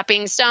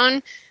stepping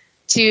stone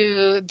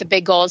to the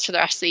big goals for the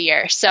rest of the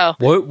year. So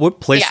what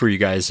place were you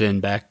guys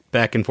in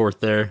back and forth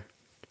there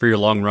for your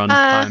long run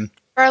time?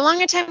 For a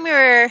longer time, we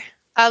were,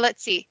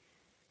 let's see.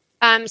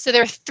 So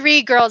there were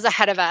 3 girls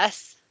ahead of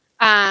us.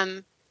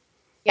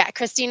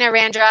 Christina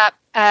Randrop,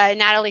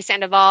 Natalie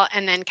Sandoval,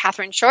 and then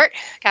Catherine Short.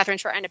 Catherine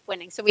Short ended up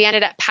winning. So we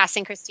ended up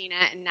passing Christina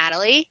and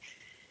Natalie.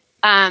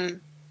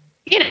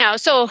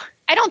 So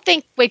I don't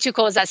think Way Too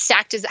Cool is as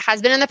stacked as it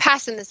has been in the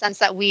past, in the sense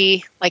that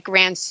we like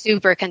ran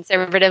super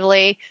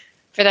conservatively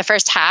for the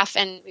first half,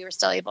 and we were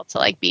still able to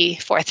like be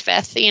 4th,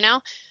 5th,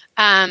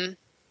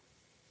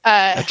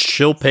 a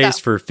chill pace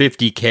for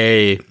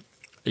 50K.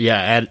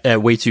 Yeah,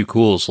 at Way Too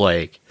Cool is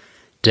like,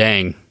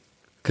 dang,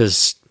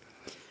 because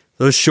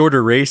those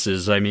shorter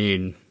races, I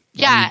mean,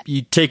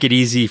 you take it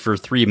easy for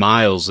 3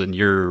 miles and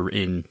you're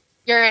in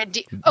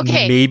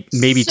okay,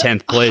 maybe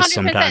 10th place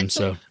sometimes.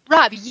 So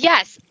Rob,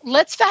 yes,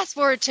 let's fast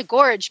forward to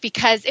Gorge,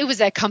 because it was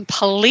a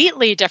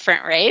completely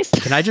different race.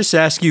 Can I just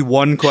ask you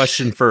one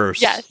question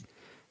first? Yes.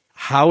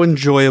 How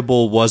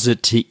enjoyable was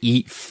it to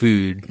eat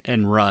food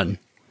and run?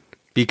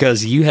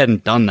 Because you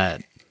hadn't done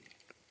that.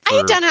 I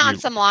had done it on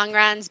some long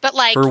runs, but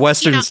like for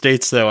Western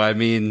States, though, I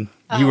mean,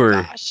 you were.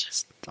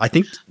 Gosh. I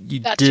think you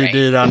did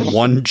it on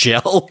one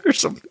gel or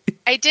something.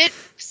 I did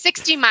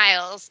 60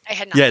 miles. I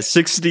had not. Yeah,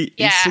 60,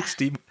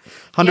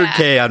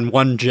 100K on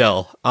one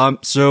gel.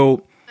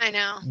 So I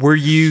know. Were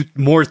you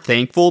more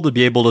thankful to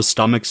be able to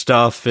stomach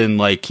stuff and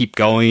like keep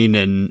going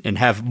and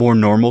have more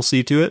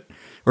normalcy to it,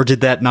 or did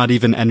that not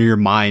even enter your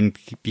mind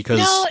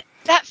because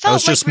that felt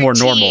was just like more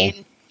routine.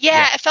 normal?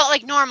 Yeah, it felt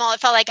like normal. It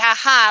felt like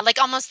like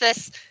almost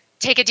this.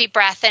 Take a deep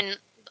breath and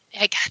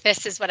like,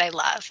 this is what I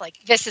love. Like,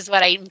 this is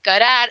what I'm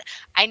good at.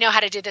 I know how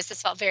to do this.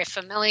 This felt very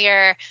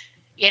familiar.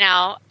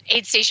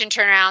 Aid station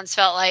turnarounds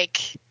felt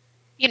like,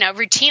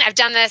 routine. I've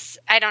done this.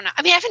 I don't know.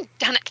 I mean, I haven't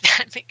done it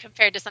that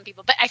compared to some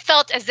people, but I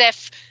felt as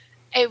if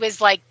it was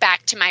like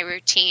back to my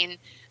routine.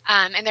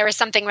 And there was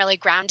something really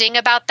grounding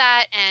about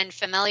that and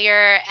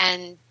familiar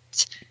and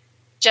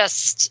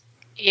just,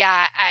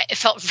 it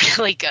felt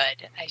really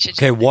good. I should.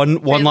 Okay.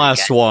 One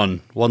last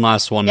one,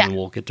 Yeah. and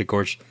we'll get to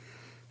Gorge.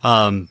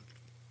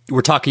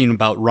 We're talking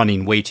about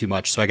running way too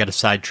much, so I got to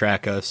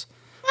sidetrack us.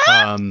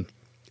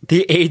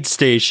 The aid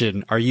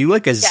station. Are you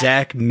like a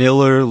Zach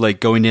Miller, like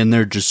going in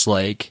there just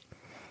like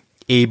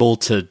able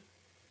to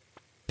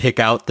pick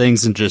out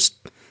things and just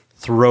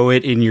throw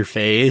it in your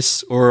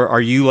face? Or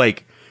are you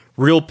like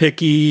real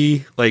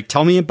picky? Like,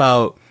 tell me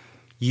about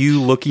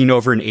you looking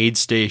over an aid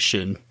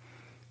station.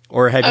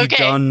 Or have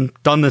you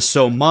done this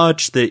so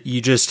much that you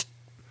just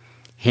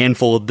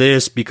handful of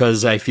this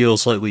because I feel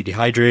slightly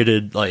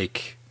dehydrated?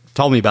 Like,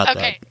 tell me about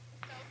that.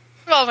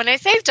 Well, when I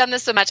say I've done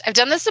this so much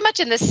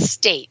in the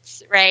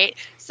States, right?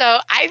 So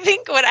I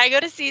think when I go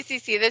to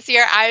CCC this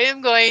year, I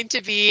am going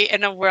to be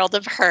in a world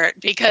of hurt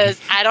because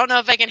I don't know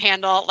if I can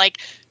handle like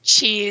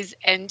cheese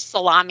and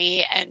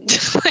salami and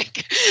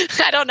like,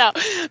 I don't know,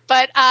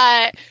 but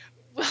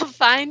we'll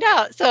find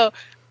out. So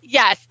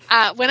yes,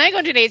 when I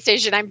go to an aid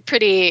station, I'm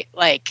pretty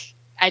like,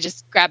 I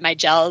just grab my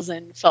gels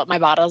and fill up my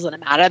bottles and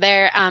I'm out of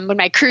there. When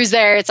my crew's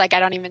there, it's like I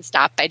don't even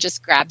stop. I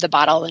just grab the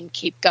bottle and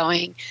keep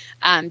going.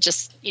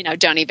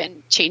 Don't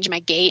even change my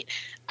gait.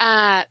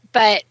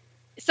 But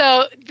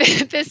so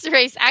this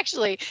race,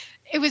 actually,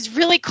 it was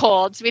really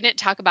cold. So we didn't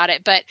talk about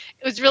it, but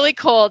it was really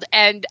cold.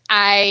 And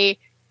I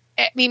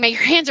mean, my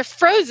hands are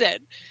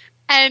frozen.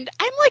 And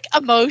I'm like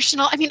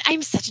emotional. I mean,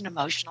 I'm such an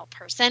emotional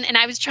person. And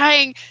I was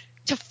trying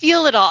to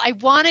feel it all. I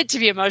wanted to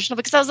be emotional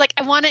because I was like,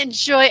 I want to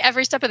enjoy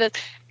every step of this.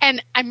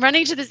 And I'm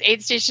running to this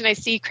aid station. I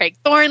see Craig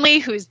Thornley,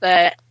 who's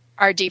the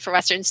RD for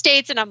Western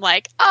States. And I'm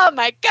like, oh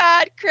my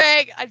God,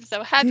 Craig, I'm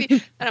so happy.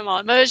 And I'm all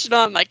emotional.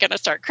 I'm like going to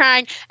start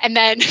crying. And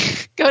then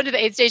go to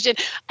the aid station.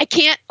 I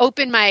can't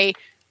open my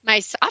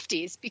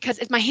softies because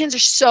my hands are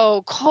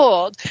so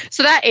cold.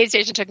 So that aid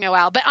station took me a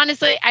while. But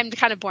honestly, I'm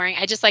kind of boring.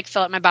 I just like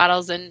fill up my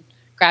bottles and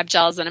grab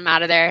gels and I'm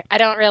out of there.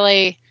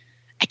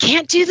 I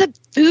can't do the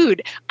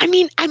food. I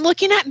mean, I'm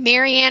looking at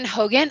Marianne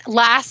Hogan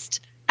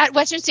at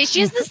Western States. She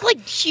has this like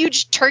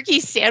huge turkey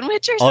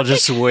sandwich or something. I'll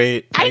just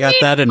wait. I got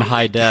that in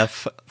high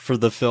def for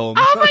the film.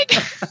 Oh my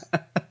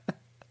God.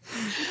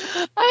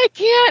 I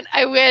can't.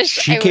 I wish.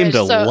 She came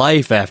to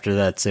life after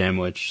that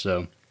sandwich.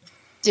 So,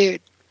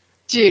 dude,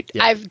 yeah.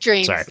 I have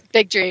dreams. Sorry.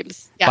 Big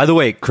dreams. Yeah. By the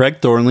way, Craig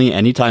Thornley,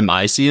 anytime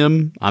I see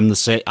him, I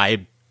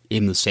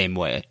am the same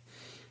way.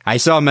 I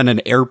saw him at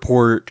an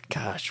airport,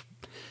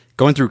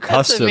 going through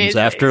customs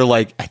after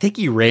I think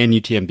he ran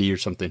UTMB or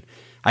something.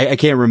 I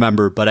can't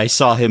remember, but I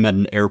saw him at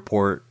an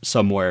airport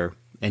somewhere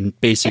and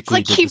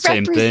basically did the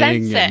same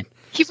thing. And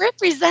he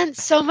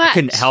represents so much.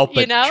 Couldn't help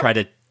but try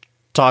to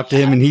talk to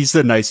him, and he's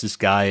the nicest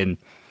guy. And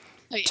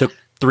took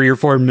 3 or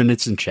 4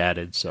 minutes and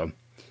chatted. So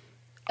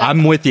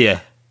I'm with you.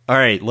 All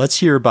right, let's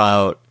hear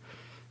about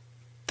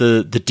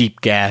the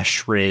deep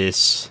gash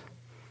race,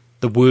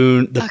 the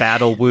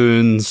battle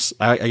wounds.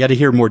 I got to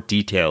hear more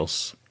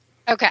details.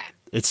 Okay.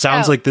 It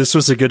sounds like this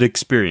was a good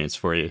experience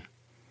for you.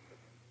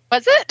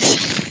 Was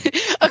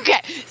it?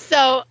 Okay.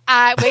 So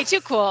Way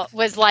Too Cool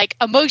was like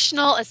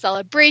emotional, a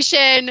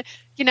celebration.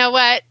 You know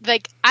what?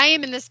 Like, I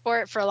am in this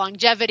sport for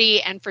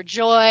longevity and for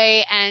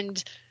joy,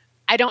 and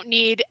I don't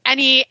need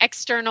any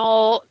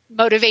external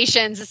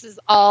motivations. This is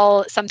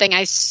all something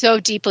I so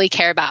deeply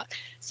care about.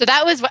 So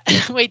that was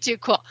Way Too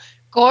Cool.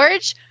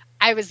 Gorge,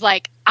 I was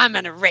like, I'm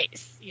going to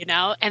race,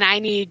 and I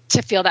need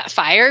to feel that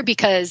fire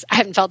because I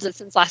haven't felt it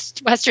since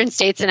last Western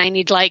States, and I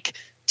need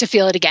to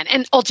feel it again.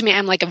 And ultimately,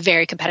 I'm like a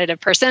very competitive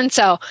person.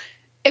 So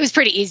it was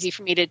pretty easy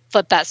for me to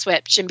flip that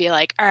switch and be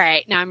like, all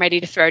right, now I'm ready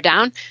to throw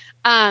down.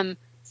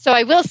 So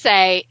I will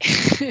say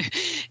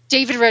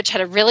David Roach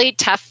had a really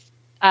tough,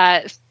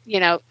 a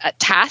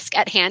task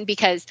at hand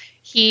because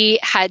he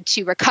had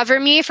to recover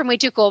me from Way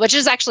Too Cool, which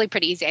is actually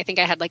pretty easy. I think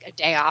I had like a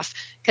day off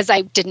because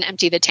I didn't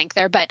empty the tank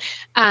there, but,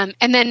 and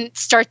then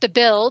start the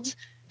build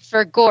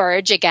for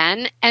Gorge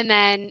again, and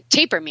then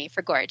taper me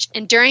for Gorge.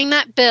 And during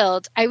that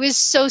build, I was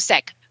so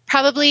sick,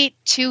 probably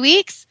 2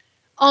 weeks.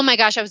 Oh my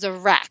gosh, I was a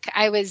wreck.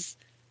 I was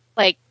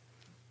like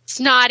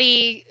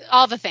snotty,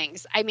 all the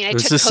things. I mean, I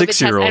took COVID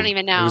tests. I don't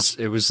even know.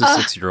 It was a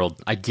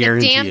 6-year-old. I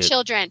guarantee it. Damn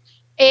children.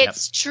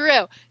 It's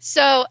true.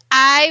 So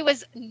I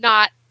was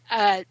not,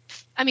 but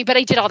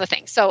I did all the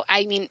things. So,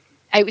 I mean,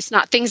 I was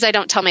not things I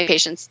don't tell my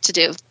patients to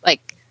do.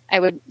 Like, I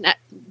would not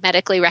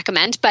medically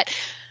recommend, but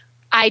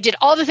I did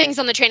all the things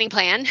on the training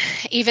plan,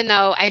 even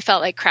though I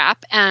felt like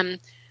crap.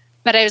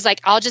 But I was like,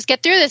 I'll just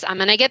get through this. I'm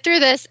going to get through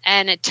this.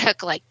 And it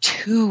took like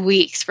 2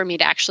 weeks for me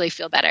to actually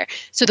feel better.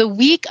 So the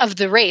week of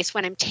the race,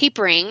 when I'm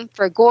tapering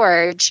for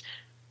Gorge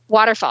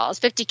Waterfalls,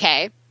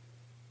 50K,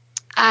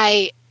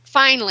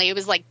 it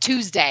was like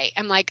Tuesday.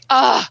 I'm like,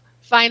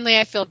 finally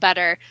I feel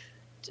better.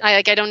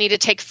 I don't need to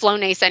take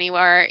Flonase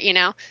anymore,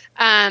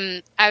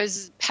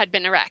 had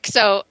been a wreck.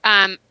 So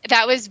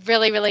that was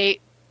really,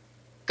 really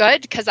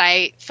good because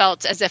I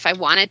felt as if I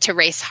wanted to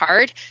race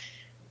hard,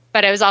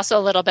 but I was also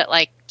a little bit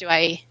like,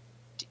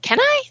 can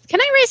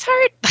I race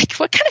hard? Like,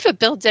 what kind of a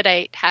build did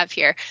I have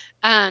here?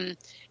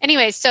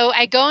 Anyway, so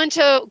I go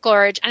into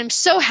Gorge, and I'm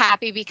so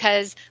happy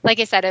because, like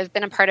I said, I've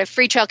been a part of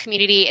Free Trail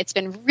community. It's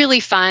been really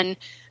fun,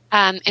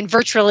 and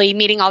virtually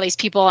meeting all these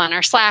people on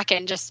our Slack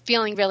and just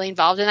feeling really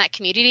involved in that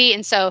community.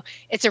 And so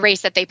it's a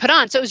race that they put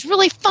on. So it was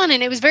really fun,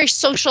 and it was very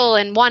social,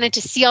 and wanted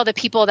to see all the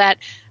people that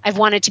I've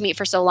wanted to meet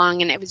for so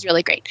long, and it was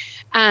really great.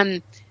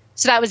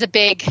 So that was a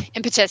big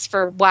impetus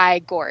for why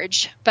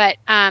Gorge. But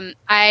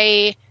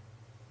I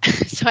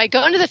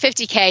go into the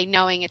 50K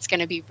knowing it's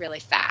going to be really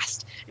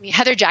fast. I mean,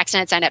 Heather Jackson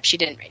had signed up. She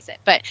didn't race it.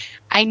 But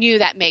I knew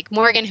that Meg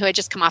Morgan, who had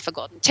just come off a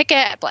golden ticket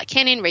at Black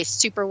Canyon, raced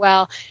super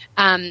well.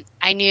 I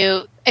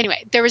knew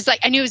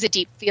it was a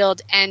deep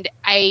field, and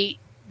I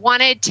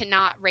wanted to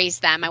not race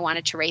them. I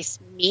wanted to race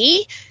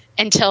me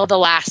until the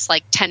last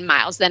 10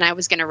 miles. Then I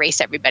was going to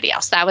race everybody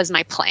else. That was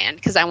my plan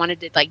because I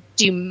wanted to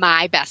do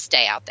my best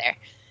day out there.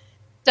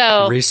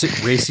 So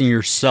racing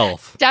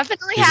yourself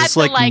definitely had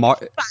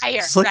the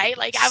fire,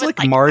 right? I was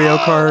like Mario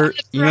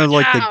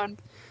Kart,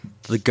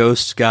 the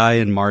ghost guy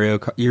in Mario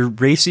Kart. You're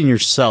racing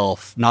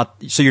yourself,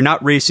 you're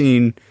not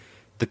racing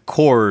the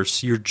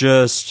course. You're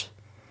just,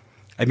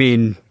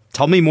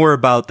 tell me more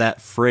about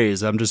that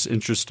phrase. I'm just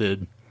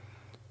interested.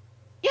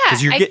 Yeah,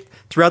 because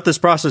throughout this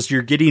process,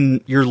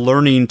 you're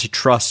learning to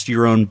trust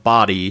your own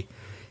body,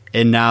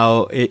 and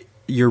now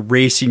you're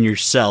racing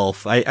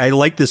yourself. I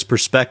like this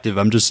perspective.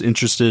 I'm just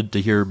interested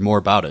to hear more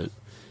about it.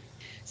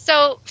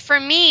 So for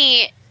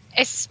me,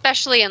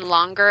 especially in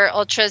longer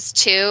ultras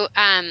too,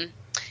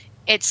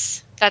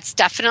 that's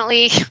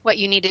definitely what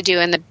you need to do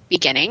in the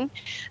beginning,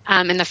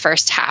 in the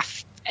first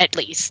half at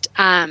least,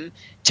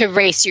 to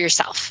race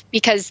yourself.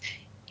 Because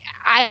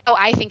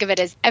I think of it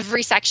as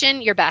every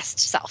section, your best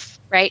self,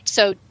 right?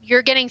 So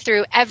you're getting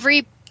through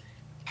every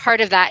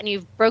part of that, and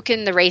you've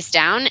broken the race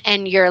down,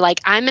 and you're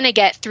like, I'm going to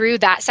get through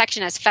that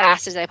section as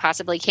fast as I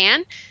possibly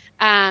can.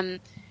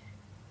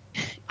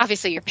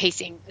 Obviously you're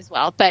pacing as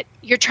well, but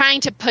you're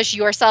trying to push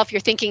yourself.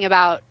 You're thinking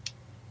about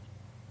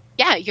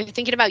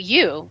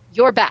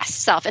your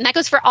best self. And that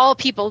goes for all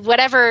people,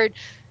 whatever,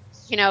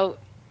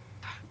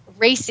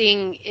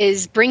 racing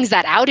brings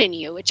that out in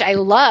you, which I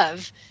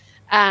love.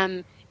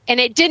 And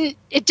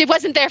it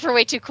wasn't there for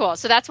Way Too Cool.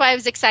 So that's why I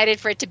was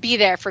excited for it to be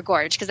there for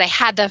Gorge, because I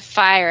had the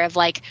fire of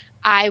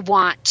I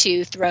want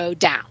to throw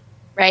down.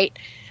 Right.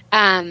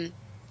 And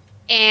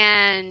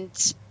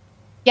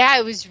yeah,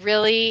 it was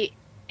really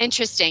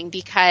interesting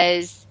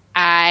because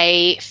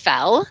I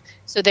fell.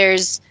 So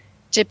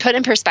to put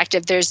in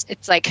perspective,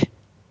 it's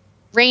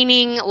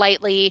raining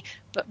lightly,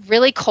 but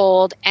really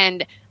cold,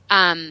 and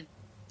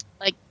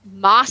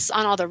moss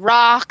on all the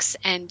rocks,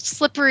 and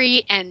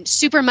slippery and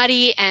super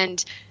muddy.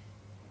 And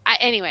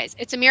anyways,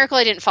 it's a miracle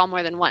I didn't fall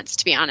more than once,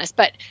 to be honest.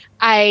 But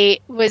I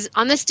was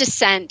on this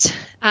descent.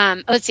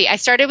 I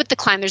started with the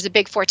climb. There's a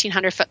big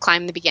 1,400-foot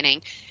climb in the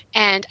beginning,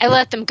 and I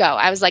let them go.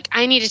 I was like,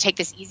 I need to take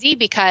this easy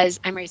because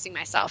I'm racing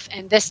myself,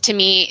 and this to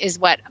me is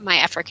what my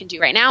effort can do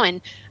right now,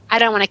 and I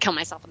don't want to kill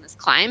myself on this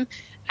climb.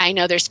 I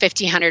know there's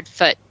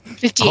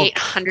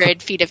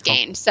 5,800 feet of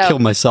gain. So kill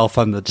myself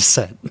on the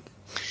descent.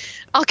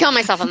 I'll kill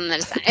myself on the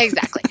descent.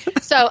 Exactly.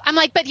 So I'm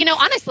like, but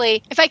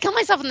honestly, if I kill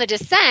myself on the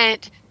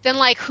descent, then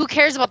who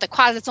cares about the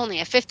quads? It's only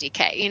a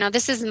 50K.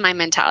 This isn't my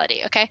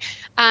mentality. Okay.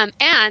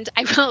 And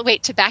I will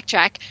wait to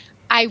backtrack.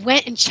 I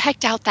went and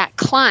checked out that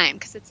climb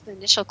because it's the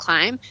initial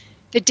climb.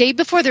 The day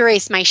before the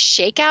race, my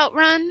shakeout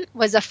run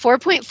was a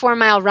 4.4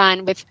 mile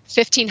run with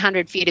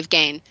 1,500 feet of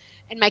gain.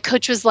 And my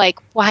coach was like,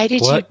 why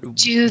did you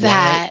do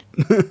that?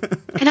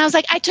 And I was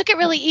like, I took it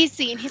really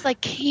easy. And he's like,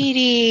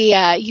 Katie,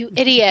 you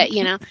idiot,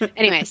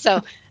 Anyway,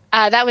 so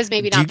that was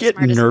maybe not the smartest.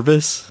 Do you get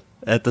nervous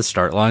at the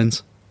start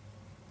lines?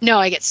 No,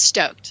 I get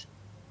stoked.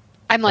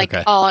 I'm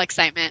all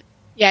excitement.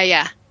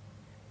 Yeah.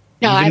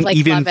 No,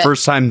 even love it.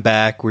 First time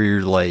back where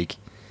you're like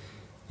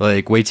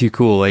way too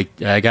cool. I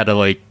got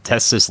to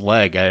test this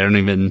leg. I don't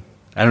even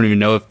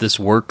know if this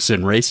works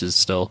in races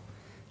still.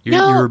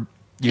 You're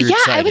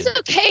excited. I was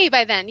okay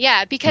by then.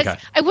 Yeah, because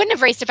I wouldn't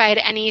have raced if I had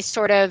any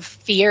sort of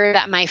fear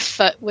that my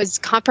foot was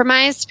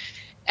compromised.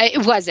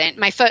 It wasn't.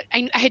 My foot,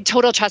 I had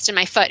total trust in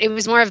my foot. It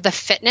was more of the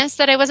fitness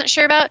that I wasn't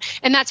sure about,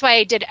 and that's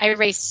why I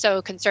raced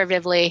so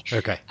conservatively.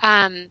 Okay.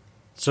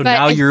 So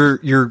now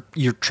you're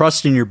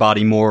trusting your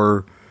body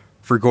more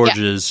for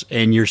Gorges,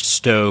 and you're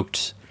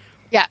stoked.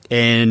 Yeah.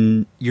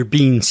 And you're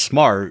being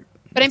smart.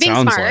 But I'm being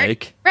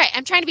smart. Right.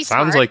 I'm trying to be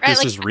smart. Sounds like right?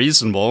 this is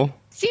reasonable.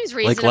 Seems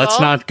reasonable. Let's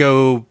not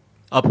go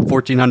up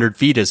 1,400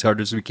 feet as hard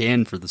as we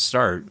can for the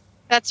start.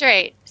 That's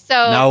right. So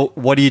now,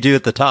 what do you do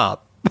at the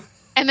top?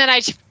 And then I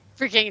just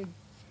freaking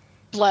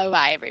blow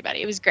by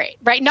everybody. It was great,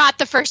 right? Not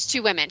the first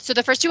two women. So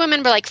the first two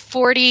women were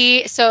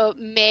 40. So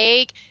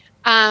Meg,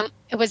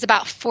 it was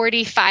about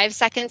 45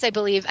 seconds, I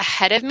believe,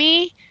 ahead of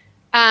me.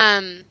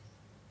 Yeah,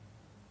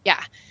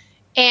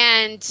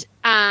 and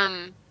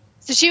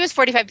So she was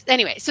 45.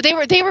 Anyway, so they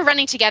were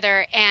running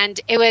together, and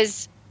it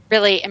was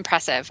really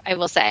impressive, I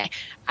will say,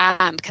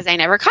 because I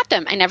never caught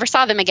them. I never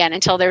saw them again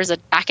until there was a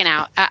back and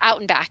out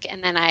and back,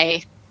 and then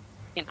I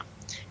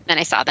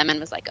saw them and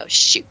was like, oh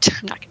shoot,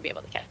 I'm not going to be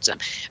able to catch them.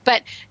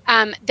 But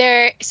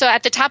so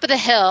at the top of the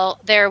hill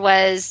there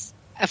was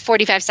a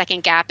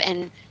 45-second gap,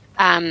 and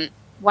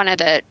one of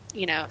the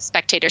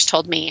spectators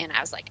told me, and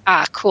I was like,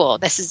 cool,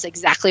 this is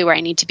exactly where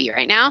I need to be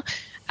right now.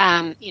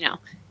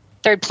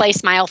 Third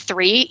place, mile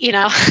 3,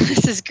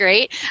 this is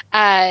great.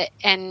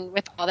 And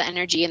with all the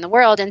energy in the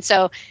world. And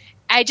so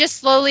I just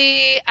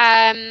slowly,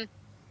 kind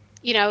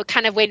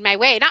of weighed my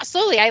way. Not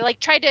slowly. I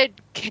tried to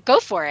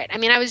go for it. I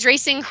mean, I was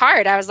racing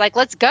hard. I was like,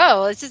 let's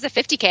go. This is a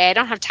 50K. I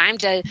don't have time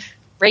to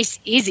race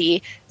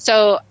easy.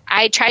 So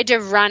I tried to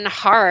run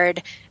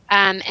hard.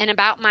 And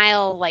about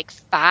mile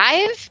 5,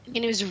 I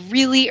mean, it was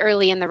really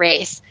early in the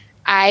race.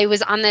 I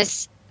was on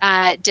this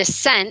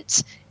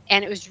descent,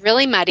 and it was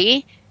really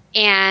muddy.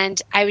 And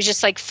I was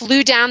just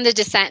flew down the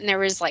descent, and there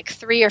was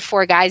 3 or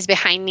 4 guys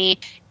behind me,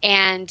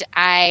 and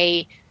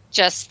I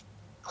just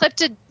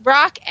clipped a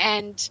rock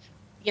and,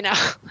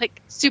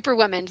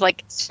 superwoman,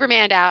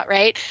 Superman'd out,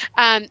 right?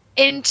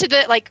 Into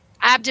the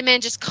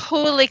abdomen, just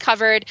totally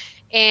covered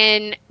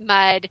in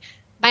mud.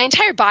 My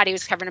entire body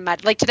was covered in mud,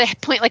 to the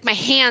point, my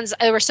hands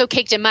were so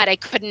caked in mud, I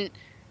couldn't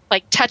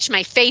touch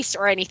my face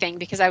or anything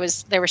because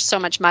there was so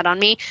much mud on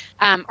me,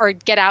 or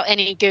get out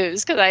any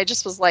goos, because I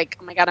just was like,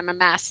 oh my God, I'm a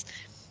mess.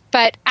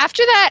 But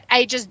after that,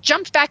 I just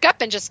jumped back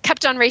up and just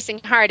kept on racing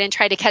hard and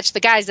tried to catch the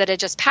guys that had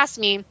just passed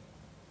me,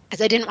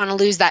 because I didn't want to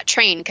lose that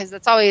train, because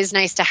it's always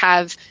nice to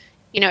have,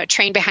 a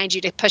train behind you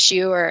to push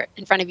you or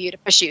in front of you to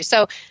push you.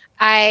 So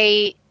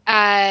I,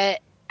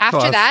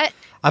 after that,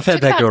 I've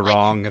had that go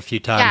wrong a few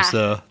times,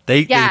 though.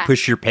 They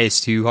push your pace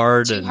too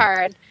hard.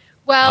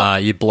 Well,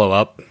 you blow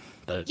up.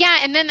 Yeah,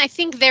 and then I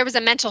think there was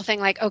a mental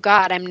thing oh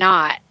God, I'm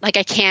not. I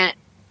can't.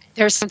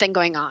 There's something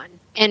going on.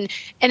 And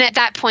at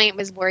that point it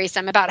was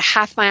worrisome. About a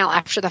half mile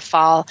after the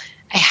fall,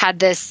 I had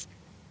this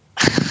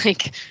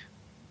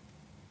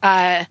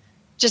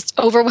just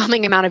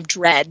overwhelming amount of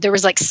dread. There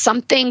was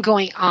something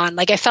going on.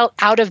 I felt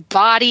out of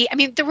body. I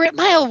mean, there were at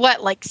mile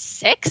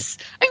 6?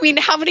 I mean,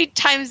 how many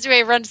times do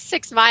I run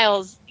 6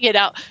 miles?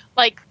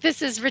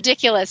 This is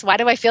ridiculous. Why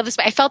do I feel this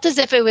way? I felt as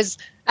if it was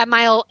at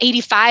mile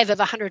 85 of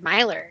a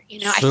 100-miler.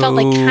 I felt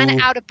kind of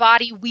out of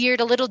body,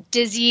 weird, a little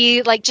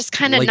dizzy, just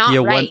kind of not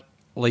right.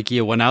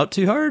 You went out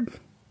too hard?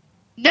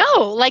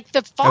 No,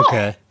 the fall.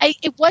 Okay.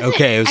 It wasn't.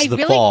 Okay, it was the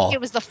fall. Think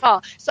it was the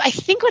fall. So I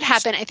think what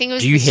happened, I think it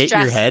was Do you the hit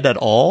stress. your head at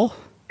all?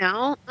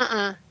 No,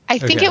 I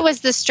think it was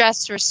the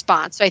stress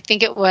response. So I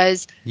think it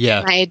was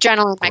my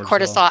adrenaline, my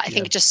cortisol. I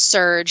think it just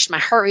surged. My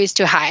heart rate was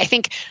too high. I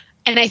think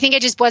I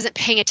just wasn't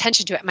paying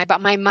attention to it.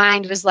 My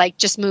mind was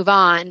just move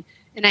on.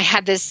 And I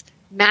had this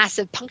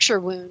massive puncture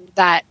wound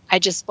that I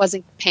just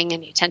wasn't paying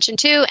any attention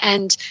to.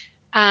 And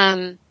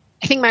I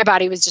think my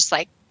body was just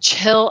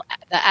chill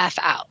the F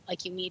out.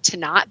 You need to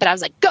not. But I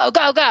was go,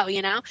 go,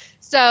 go,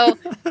 So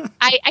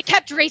I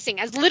kept racing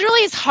as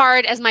literally as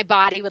hard as my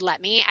body would let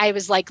me. I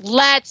was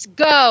let's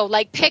go,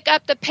 pick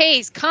up the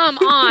pace, come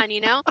on,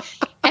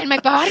 And my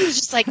body was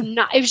just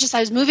not, it was just,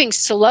 I was moving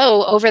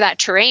slow over that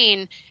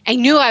terrain. I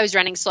knew I was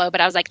running slow,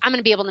 but I was I'm going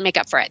to be able to make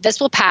up for it. This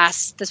will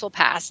pass.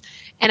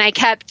 And I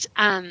kept,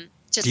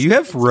 just. Do you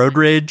have road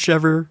rage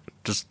ever?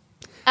 Just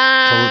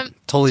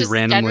totally just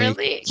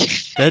randomly.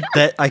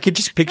 that I could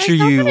just picture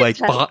you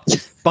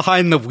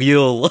behind the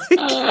wheel.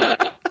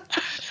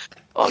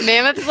 Well,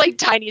 Mammoth is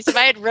tiny, so if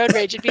I had road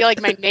rage, it'd be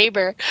my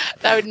neighbor.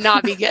 That would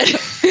not be good.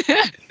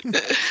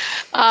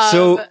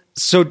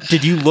 So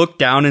did you look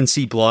down and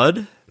see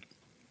blood?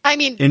 I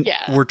mean,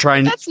 we're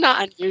trying. That's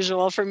not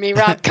unusual for me,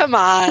 Rob. Come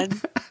on.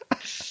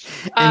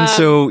 And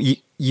so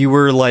you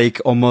were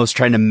almost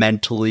trying to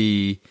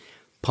mentally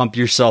pump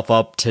yourself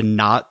up to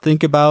not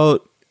think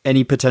about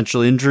any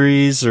potential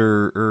injuries,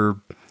 or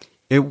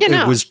it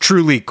was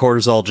truly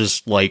cortisol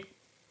just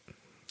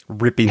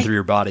ripping through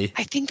your body.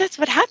 I think that's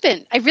what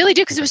happened. I really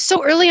do, because it was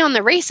so early on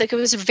the race. It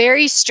was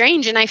very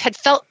strange, and I had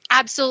felt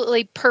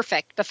absolutely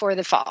perfect before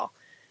the fall.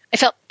 I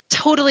felt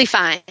totally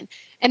fine,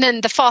 and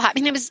then the fall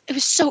happened. It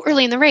was so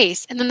early in the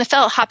race, and then the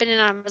fall happened,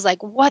 and I was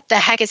like, "What the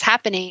heck is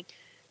happening?"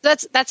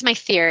 That's my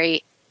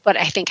theory. What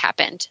I think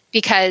happened,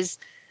 because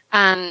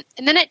and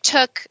then it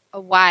took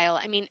a while.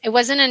 I mean, it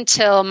wasn't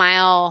until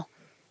mile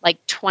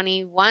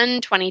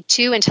 21,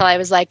 22 until I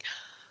was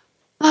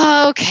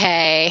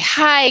okay,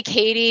 hi,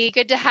 Katie,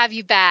 good to have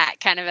you back,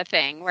 kind of a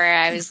thing, where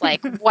I was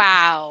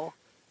wow,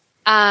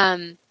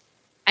 I'm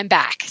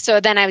back. So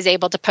then I was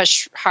able to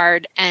push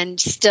hard and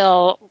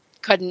still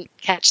couldn't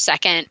catch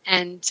second.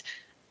 And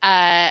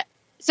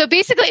so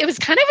basically it was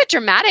kind of a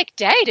dramatic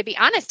day, to be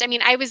honest. I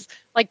mean, I was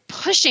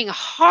pushing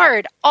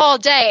hard all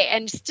day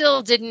and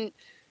still didn't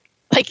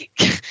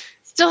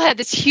still had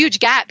this huge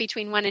gap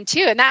between 1 and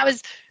 2. And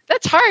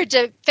that's hard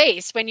to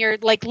face when you're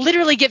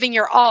literally giving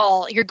your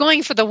all. You're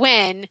going for the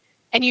win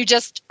and you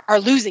just are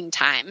losing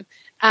time.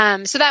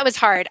 So that was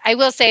hard. I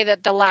will say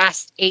that the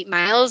last 8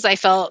 miles I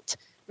felt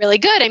really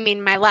good. I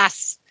mean, my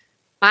last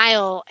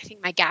mile, I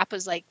think my gap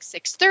was like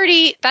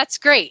 6:30. That's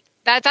great.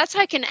 That's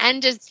how I can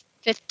end as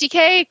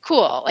 50K.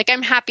 Cool. Like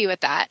I'm happy with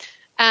that.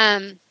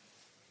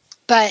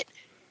 But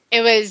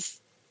it was,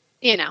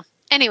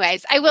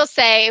 anyways, I will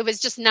say it was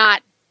just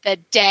not the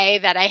day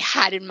that I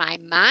had in my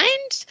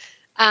mind.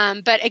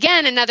 But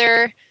again,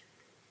 another,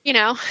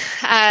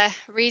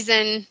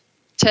 reason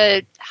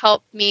to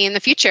help me in the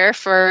future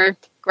for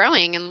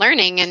growing and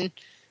learning. And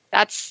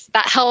that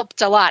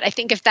helped a lot. I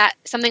think if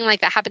something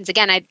like that happens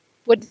again, I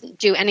wouldn't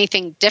do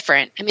anything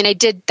different. I mean, I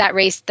did that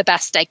race the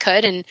best I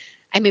could, and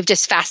I moved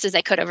as fast as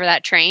I could over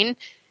that train,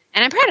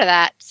 and I'm proud of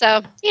that.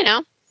 So, there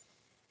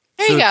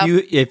you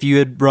go. If you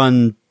had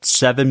run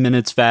 7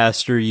 minutes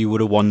faster, you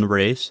would have won the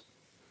race?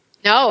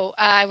 No,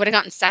 I would have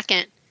gotten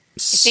second.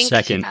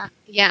 Second?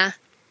 Yeah.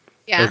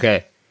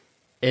 Okay.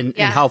 And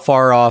how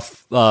far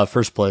off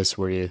first place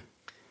were you?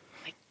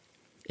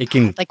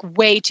 Like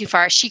way too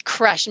far. She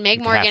crushed.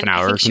 Meg Morgan, half an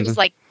hour I think she was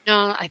like,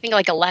 no, I think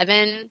like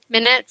 11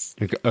 minutes.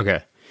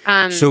 Okay.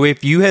 So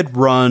if you had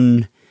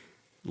run,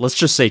 let's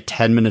just say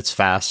 10 minutes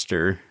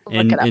faster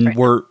and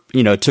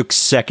took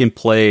second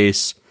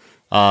place,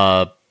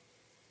 a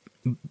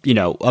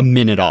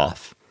minute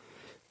off,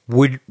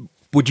 would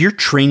your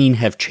training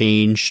have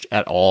changed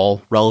at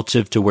all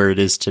relative to where it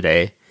is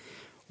today?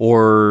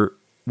 Or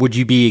would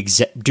you be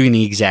doing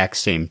the exact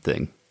same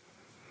thing?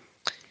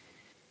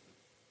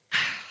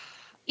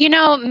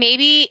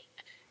 Maybe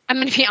I'm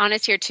going to be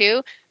honest here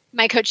too.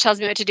 My coach tells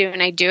me what to do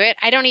and I do it.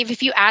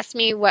 If you asked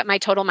me what my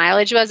total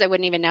mileage was, I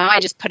wouldn't even know. I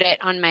just put it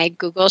on my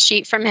Google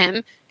sheet from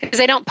him because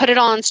I don't put it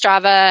all on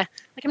Strava.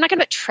 Like I'm not going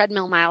to put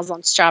treadmill miles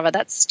on Strava.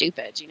 That's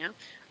stupid,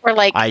 Or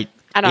like, I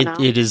don't know.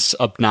 It is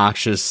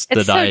obnoxious.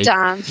 It's so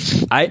dumb.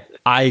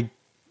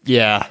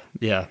 Yeah.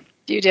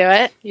 Do you do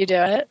it? You do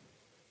it?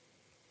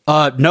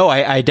 No,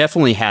 I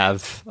definitely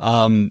have.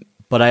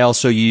 But I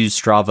also use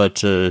Strava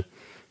to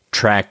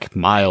track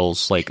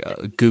miles, like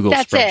a Google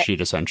spreadsheet,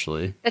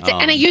 essentially. That's it.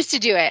 And I used to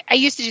do it. I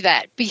used to do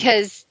that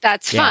because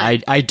that's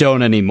fun. I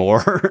don't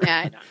anymore.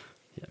 Yeah,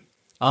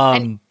 I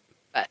don't.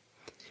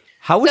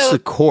 How was the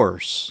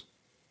course?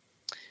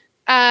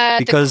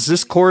 Because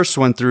this course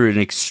went through an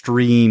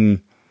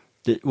extreme.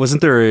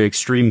 Wasn't there an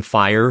extreme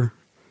fire?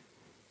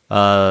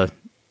 I'm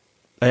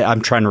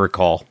trying to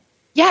recall.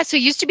 Yeah, so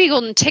it used to be a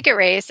golden ticket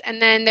race,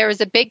 and then there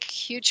was a big,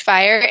 huge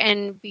fire,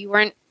 and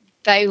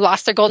they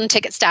lost their golden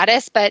ticket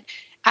status. But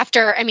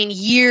after,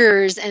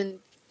 years and,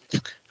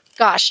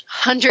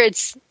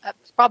 hundreds,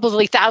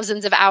 probably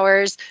thousands of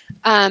hours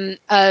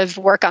of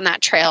work on that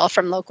trail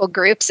from local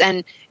groups,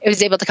 and it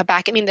was able to come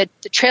back. The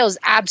trail is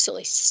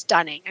absolutely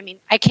stunning.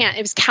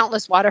 It was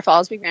countless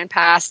waterfalls we ran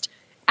past.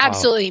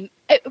 Absolutely,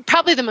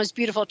 probably the most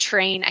beautiful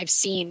terrain I've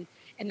seen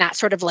in that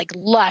sort of like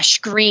lush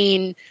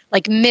green,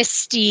 like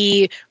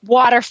misty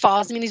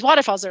waterfalls. These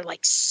waterfalls are like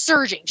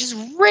surging, just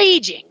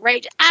raging,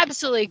 right?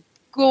 Absolutely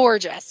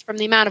gorgeous from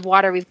the amount of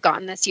water we've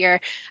gotten this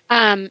year.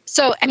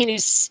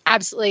 It's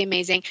absolutely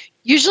amazing.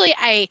 Usually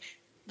I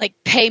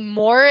pay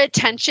more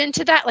attention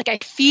to that. Like I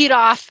feed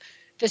off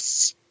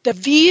the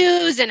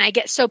views and I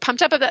get so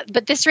pumped up about it.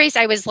 But this race,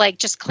 I was like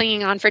just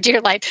clinging on for dear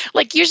life.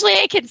 Like usually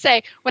I can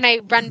say when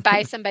I run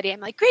by somebody, I'm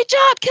like, great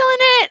job, killing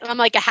it. And I'm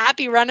like a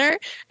happy runner.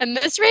 And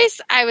this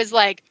race, I was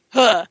like,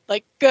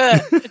 like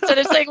good. Instead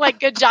of saying like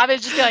good job,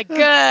 it's just be like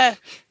good.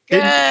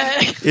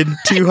 In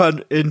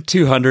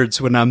 200s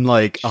when I'm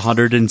like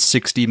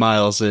 160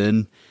 miles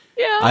in,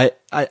 yeah,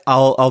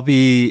 I'll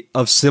be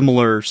of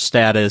similar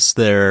status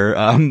there,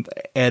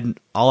 and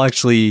I'll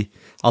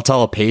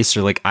tell a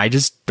pacer like I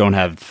just don't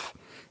have.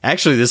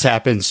 Actually, this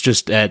happens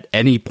just at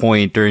any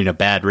point during a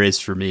bad race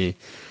for me.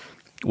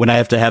 When I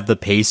have to have the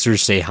pacer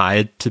say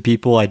hi to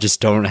people, I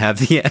just don't have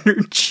the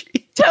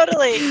energy.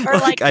 Totally, or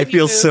like I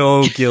feel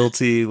so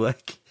guilty.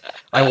 Like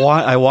I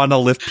want to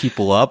lift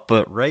people up,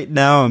 but right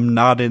now I'm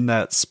not in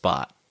that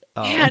spot.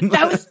 Man,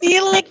 that was me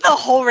like the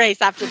whole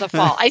race after the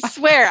fall. I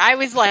swear, I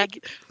was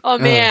like, oh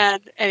man.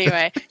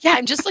 Anyway, yeah,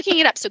 I'm just looking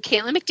it up. So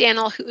Caitlin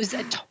McDaniel, who's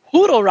a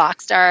total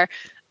rock star,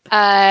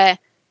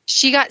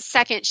 she got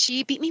second.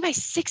 She beat me by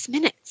 6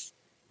 minutes.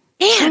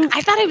 Man,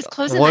 I thought I was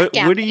closing that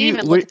gap. I didn't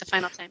even look at the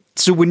final time.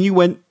 So when you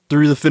went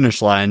through the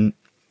finish line,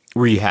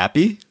 were you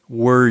happy?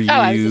 Were you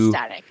I was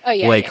ecstatic. Oh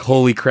yeah.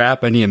 Holy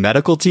crap, I need a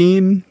medical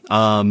team?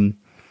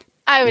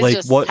 I was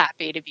just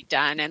happy to be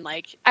done. And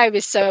I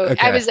was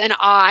I was in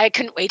awe. I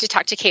couldn't wait to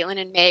talk to Caitlin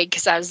and Meg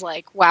because I was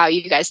like, wow,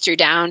 you guys threw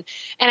down.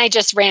 And I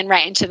just ran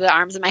right into the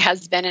arms of my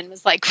husband and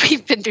was like,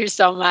 we've been through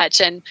so much.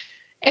 And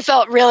it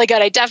felt really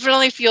good. I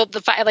definitely felt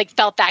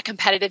felt that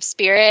competitive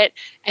spirit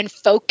and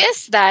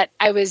focus that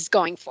I was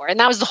going for. And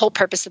that was the whole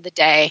purpose of the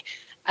day,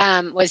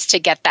 was to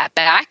get that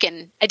back.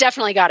 And I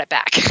definitely got it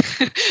back.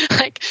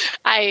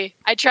 I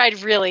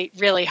tried really,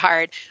 really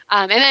hard.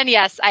 And then,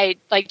 yes, I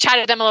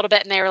chatted them a little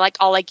bit and they were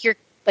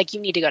you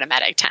need to go to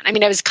medic tent.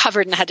 I was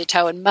covered in head to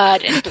toe in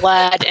mud and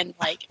blood and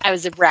I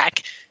was a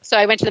wreck. So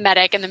I went to the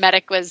medic and the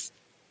medic was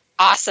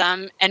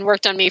awesome and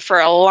worked on me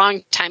for a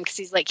long time because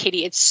he's like,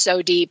 Katie, it's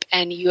so deep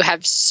and you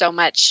have so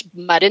much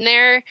mud in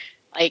there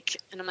Like,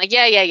 and I'm like,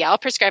 yeah. I'll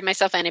prescribe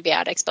myself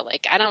antibiotics, but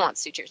like, I don't want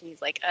sutures. And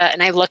he's like,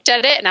 and I looked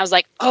at it and I was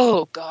like,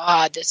 oh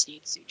God, this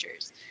needs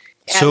sutures.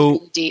 Yeah, so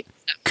really deep.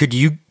 could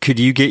you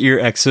get your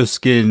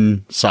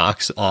exoskin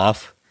socks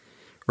off,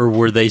 or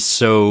were they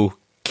so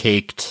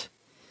caked?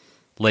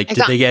 Like,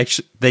 did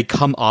they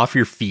come off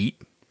your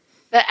feet?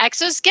 The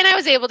exoskin I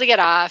was able to get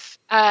off.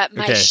 My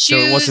shoes. So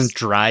it wasn't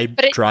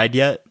dried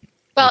yet?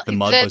 Well,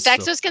 like the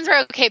exoskins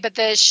were okay, but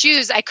the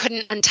shoes, I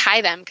couldn't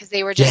untie them because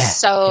they were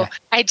just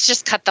I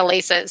just cut the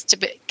laces to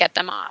get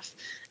them off.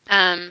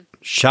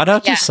 Shout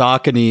out to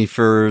Saucony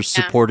for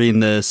supporting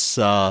this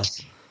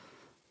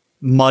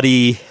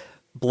muddy,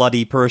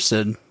 bloody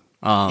person.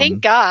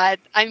 Thank God.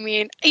 I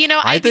mean,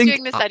 I'd be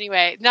doing this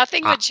anyway.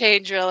 Nothing would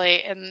change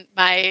really in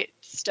my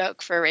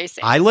stoke for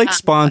racing. I like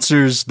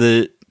sponsors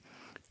that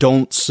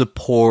don't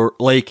support,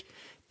 like,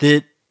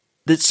 that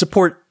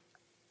support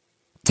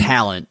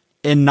talent.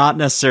 And not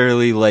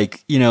necessarily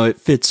like, it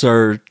fits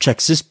our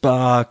checks this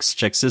box.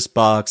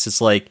 It's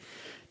like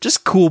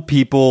just cool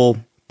people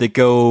that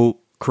go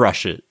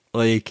crush it.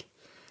 Like,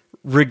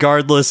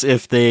 regardless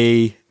if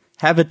they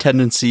have a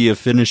tendency of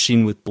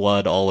finishing with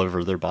blood all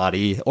over their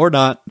body or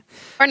not.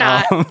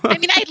 I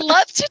mean, I'd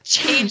love to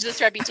change this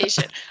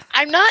reputation.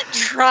 I'm not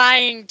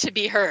trying to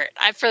be hurt,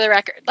 for the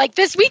record. Like,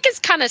 this week has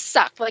kind of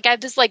sucked. Like, I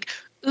have this like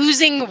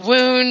oozing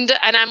wound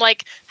and I'm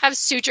like, have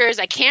sutures.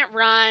 I can't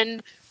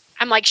run.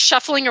 I'm like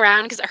shuffling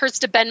around because it hurts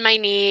to bend my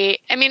knee.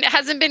 I mean, it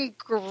hasn't been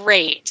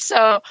great.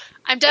 So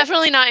I'm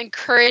definitely not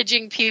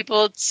encouraging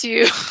people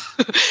to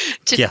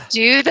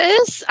do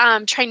this.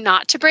 Try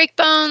not to break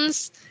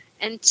bones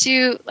and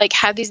to like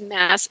have these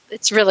masks.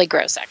 It's really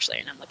gross actually.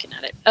 And I'm looking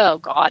at it. Oh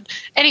God.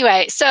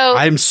 Anyway, so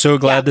I'm so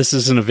glad this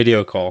isn't a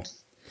video call.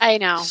 I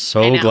know.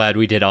 Glad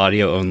we did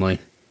audio only.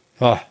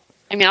 Oh,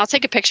 I mean, I'll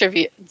take a picture of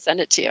you and send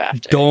it to you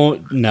after.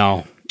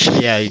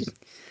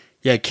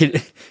 Yeah,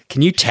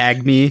 can you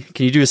tag me?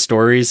 Can you do a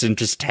stories and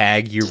just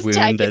tag your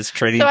wound as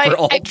training for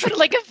ultra? I put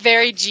like a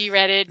very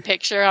G-rated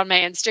picture on my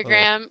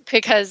Instagram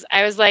because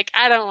I was like,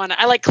 I don't want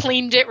to. I like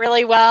cleaned it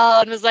really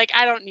well and was like,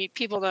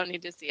 people don't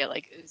need to see it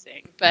like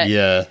oozing. But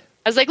I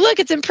was like,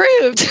 look, it's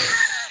improved.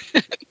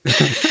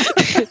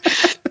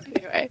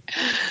 Anyway,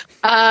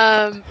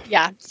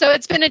 so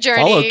it's been a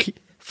journey.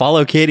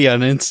 Follow Katie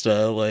on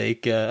Insta,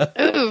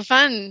 ooh,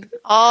 fun,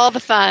 all the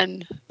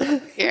fun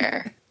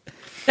here.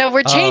 No,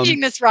 we're changing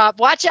this, Rob.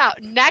 Watch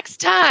out.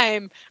 Next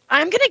time,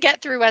 I'm going to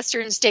get through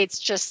Western States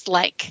just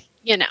like,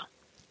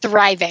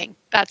 thriving.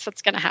 That's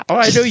what's going to happen. Oh,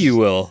 I know you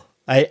will.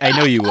 I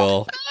know you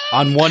will.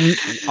 On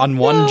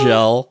one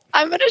gel.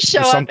 I'm going to show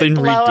up something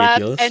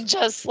ridiculous and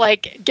just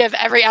like give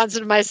every ounce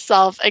of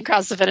myself and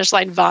cross the finish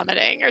line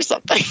vomiting or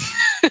something.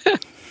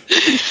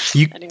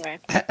 Anyway,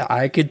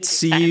 I could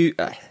see you.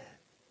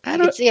 I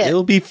don't see it.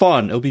 It'll be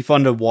fun. It'll be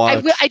fun to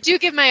watch. I do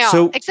give my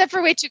all, except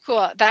for Way Too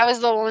Cool. That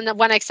was the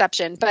one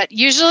exception. But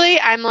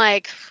usually I'm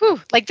like, whew,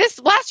 like this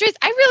last race,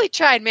 I really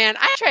tried, man.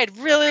 I tried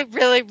really,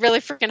 really, really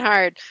freaking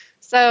hard.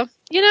 So,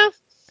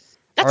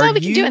 that's all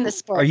we can do in this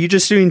sport. Are you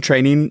just doing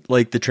training,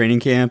 like the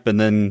training camp and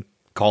then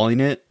calling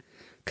it?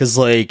 Because,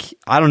 like,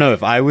 I don't know.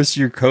 If I was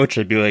your coach,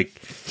 I'd be like,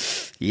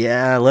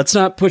 yeah, let's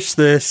not push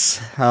this.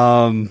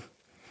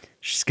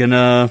 She's going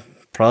to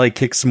probably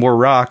kick some more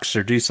rocks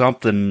or do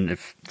something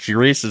if she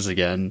races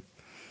again.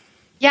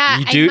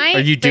 Yeah, are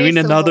you doing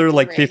another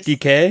like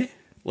 50K?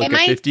 Like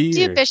I might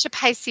do Bishop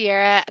High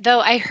Sierra,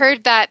 though I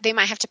heard that they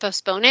might have to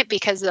postpone it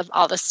because of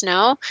all the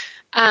snow.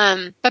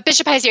 But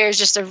Bishop High Sierra is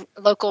just a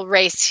local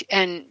race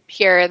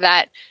here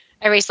that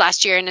I raced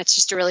last year, and it's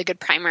just a really good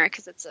primer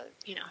because it's a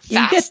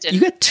fast. You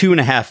get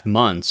 2.5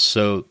 months,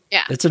 so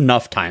it's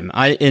enough time.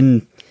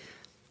 I'm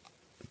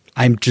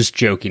just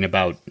joking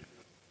about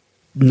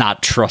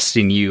not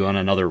trusting you on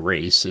another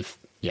race.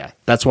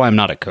 That's why I'm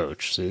not a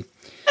coach. See,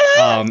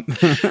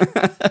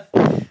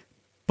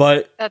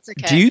 but that's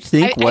okay. Do you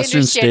think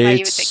Western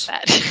States,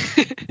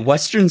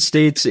 Western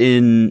States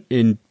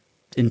in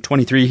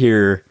 23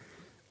 here,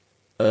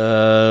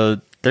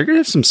 they're gonna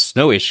have some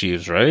snow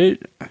issues,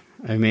 right?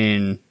 I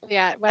mean,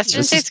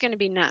 Western State's going to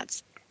be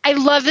nuts. I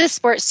love this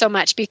sport so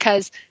much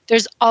because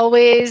there's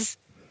always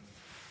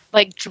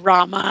like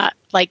drama,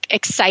 like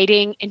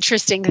exciting,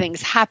 interesting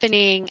things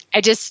happening.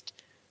 I just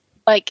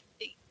like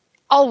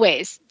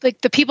always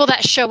like the people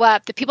that show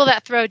up, the people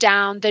that throw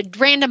down, the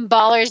random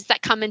ballers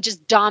that come and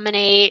just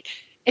dominate.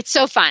 It's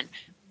so fun.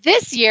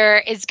 This year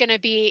is going to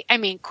be,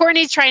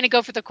 Courtney's trying to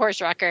go for the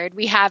course record.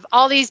 We have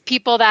all these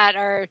people that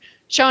are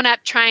showing up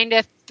trying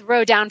to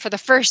throw down for the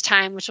first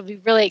time, which will be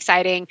really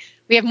exciting.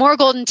 We have more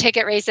golden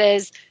ticket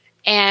races,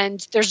 and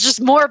there's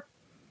just more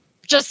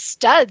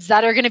studs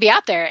that are going to be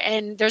out there,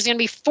 and there's going to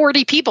be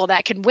 40 people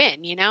that can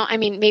win,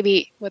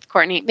 maybe with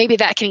Courtney, maybe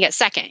that can get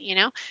second,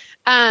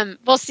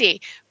 we'll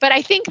see. But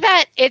I think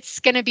that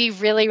it's going to be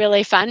really,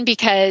 really fun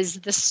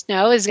because the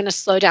snow is going to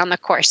slow down the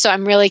course. So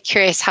I'm really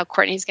curious how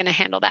Courtney's going to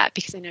handle that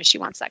because I know she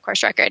wants that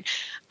course record.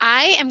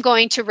 I am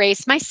going to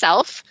race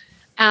myself,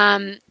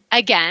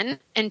 again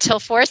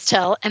until Forest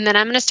Hill, and then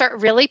I'm going to start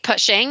really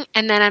pushing,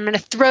 and then I'm going to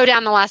throw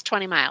down the last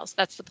 20 miles.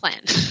 That's the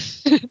plan.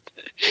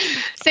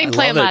 Same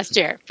plan last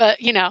year, but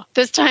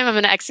this time I'm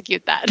going to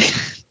execute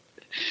that.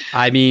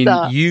 I mean,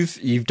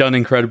 you've done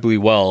incredibly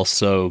well,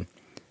 so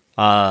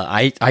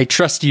I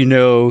trust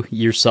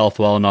yourself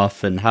well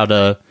enough and how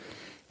to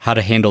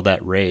handle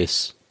that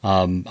race.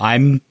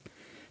 I'm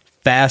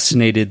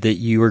fascinated that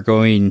you are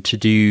going to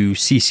do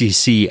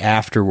CCC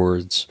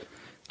afterwards.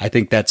 I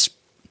think that's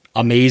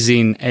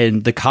amazing,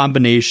 and the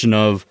combination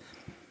of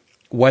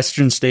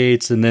Western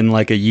States and then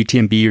like a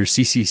UTMB or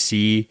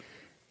CCC.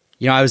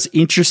 I was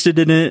interested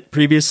in it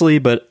previously,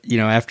 but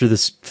after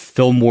this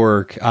film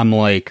work, I'm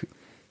like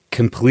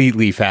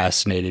completely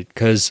fascinated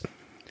because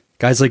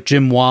guys like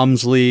Jim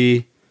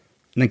Walmsley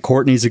and then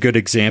Courtney's a good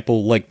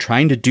example, like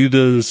trying to do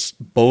those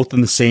both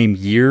in the same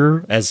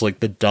year as like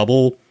the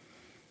double.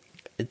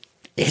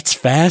 It's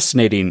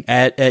fascinating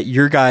at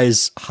your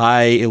guys'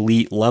 high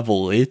elite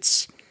level.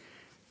 It's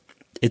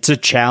a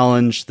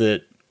challenge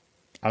that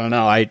I don't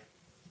know. I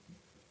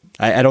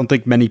don't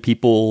think many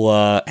people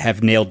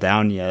have nailed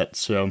down yet.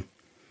 So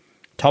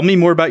tell me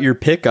more about your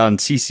pick on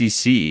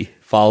CCC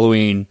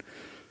following,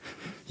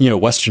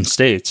 Western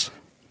States.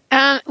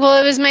 Well,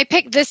 it was my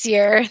pick this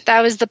year.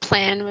 That was the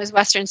plan, was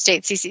Western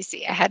States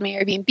CCC. I had my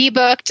Airbnb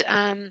booked,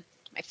 my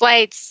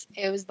flights.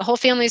 It was the whole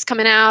family's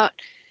coming out.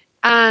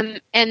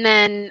 And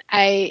then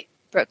I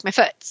broke my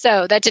foot.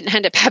 So that didn't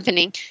end up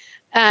happening,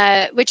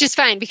 which is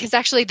fine because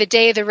actually the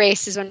day of the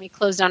race is when we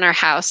closed on our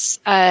house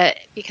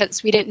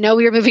because we didn't know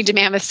we were moving to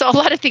Mammoth. So a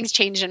lot of things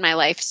changed in my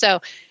life.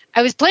 So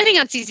I was planning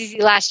on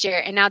CCC last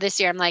year, and now this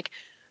year I'm like,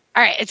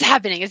 all right, it's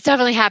happening. It's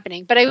definitely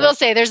happening. But I will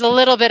say there's a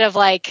little bit of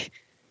like,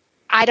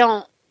 I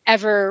don't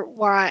ever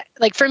want,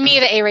 like for me,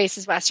 the A race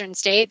is Western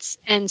States.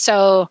 And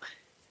so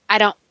I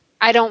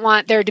don't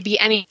want there to be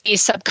any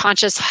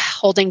subconscious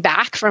holding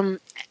back from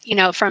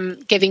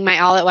giving my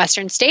all at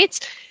Western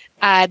States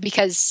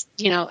because,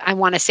 I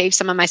want to save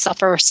some of myself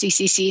for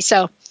CCC.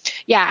 So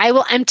yeah, I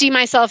will empty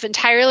myself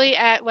entirely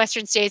at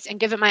Western States and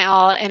give it my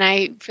all. And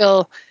I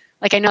feel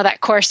like I know that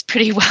course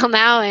pretty well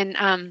now. And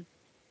I'm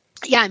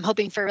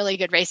hoping for a really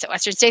good race at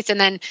Western States. And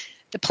then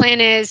the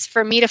plan is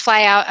for me to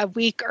fly out a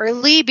week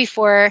early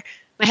before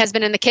my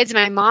husband and the kids.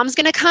 My mom's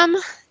going to come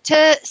to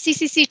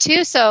CCC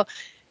too. So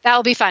that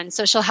will be fun.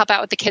 So she'll help out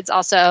with the kids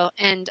also.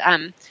 And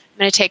I'm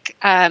going to take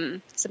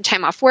some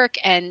time off work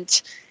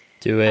and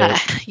do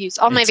it. Use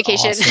all my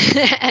vacation.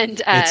 Awesome.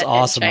 and it's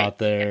awesome out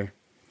there.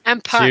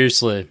 I'm pumped.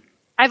 Seriously.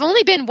 I've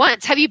only been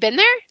once. Have you been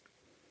there?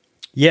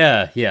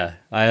 Yeah.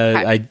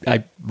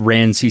 I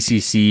ran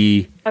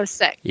CCC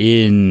sick.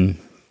 in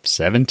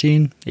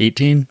 17,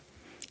 18.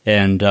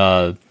 And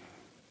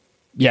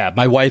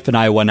my wife and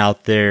I went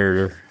out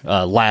there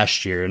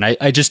last year, and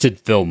I just did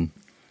film.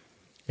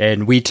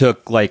 And we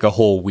took like a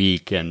whole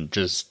week and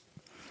just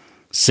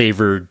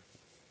savored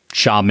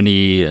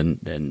Chamonix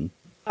and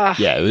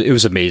it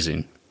was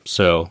amazing.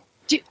 So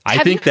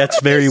I think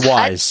that's very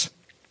wise.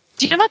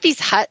 Do you know about these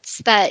huts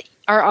that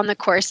are on the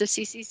course of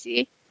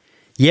CCC?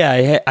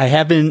 Yeah, I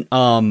haven't.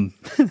 I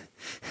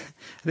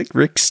think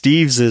Rick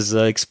Steves has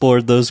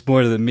explored those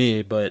more than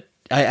me, but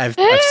I've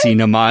seen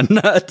them on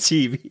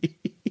TV.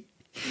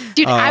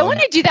 Dude, I want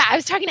to do that. I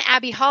was talking to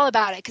Abby Hall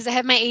about it because I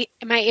have my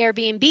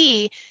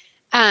Airbnb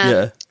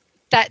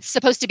that's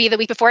supposed to be the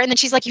week before. And then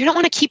she's like, you don't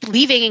want to keep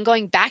leaving and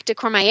going back to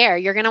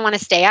Courmayeur. You're going to want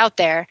to stay out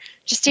there.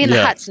 Just stay in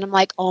the huts. And I'm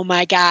like, oh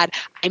my God,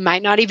 I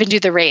might not even do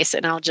the race.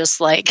 And I'll just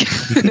like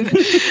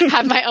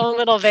have my own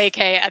little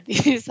vacay at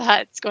these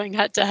huts going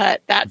hut to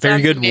hut. That's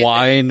very good amazing.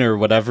 Wine or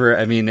whatever.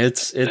 I mean,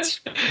 it's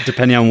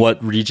depending on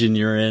what region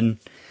you're in.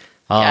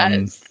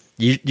 Yes.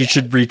 You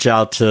should reach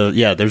out to,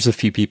 there's a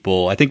few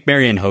people. I think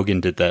Marianne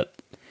Hogan did that.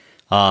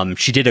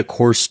 She did a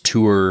course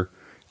tour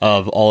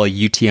of all of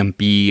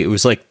UTMB. It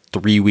was like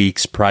 3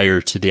 weeks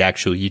prior to the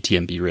actual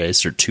UTMB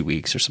race, or 2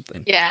 weeks or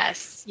something.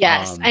 Yes.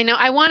 I know.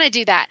 I want to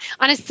do that.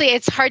 Honestly,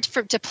 it's hard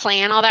to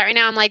plan all that right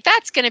now. I'm like,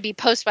 that's going to be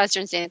post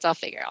Western States. I'll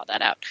figure all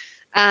that out.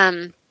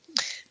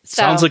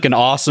 Sounds like an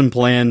awesome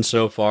plan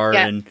so far,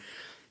 and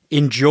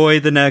enjoy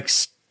the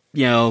next,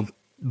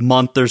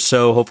 month or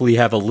so. Hopefully you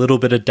have a little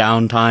bit of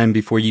downtime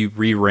before you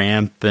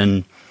re-ramp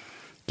and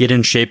get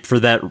in shape for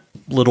that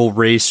little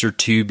race or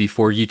two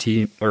before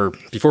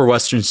before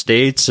Western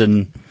States,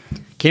 and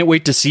can't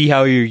wait to see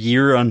how your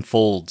year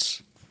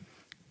unfolds.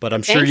 But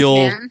I'm sure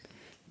you'll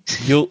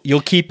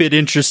keep it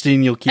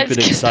interesting, you'll keep it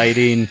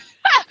exciting.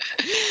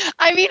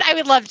 I mean, I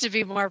would love to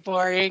be more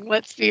boring,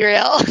 let's be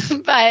real.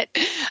 But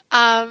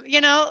I'm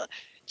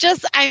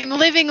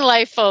living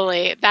life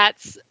fully.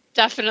 That's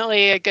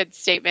definitely a good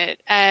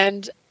statement.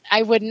 And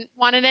I wouldn't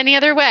want it any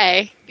other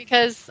way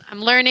because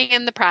I'm learning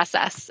in the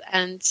process,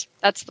 and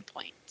that's the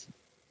point.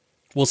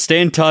 Well,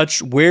 stay in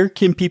touch. Where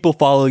can people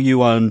follow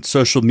you on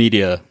social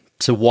media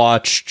to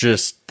watch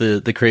just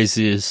the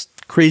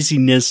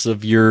craziness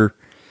of your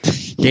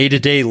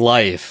day-to-day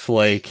life?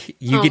 Like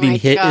you getting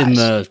hit in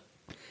the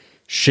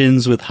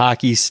shins with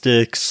hockey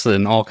sticks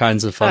and all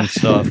kinds of fun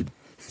stuff.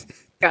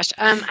 Gosh,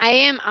 I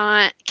am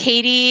on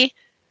Katie.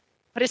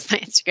 What is my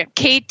Instagram?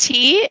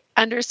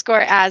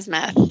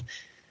 KT_Asmuth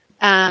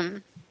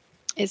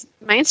is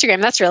my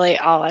Instagram. That's really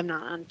all. I'm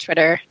not on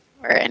Twitter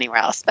or anywhere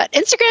else. But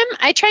Instagram,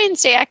 I try and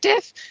stay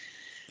active.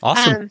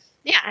 Awesome.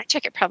 Yeah, I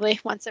check it probably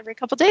once every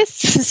couple days.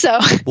 So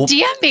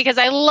DM me because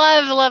I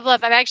love.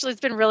 It's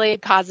been really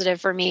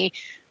positive for me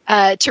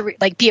to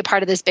be a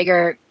part of this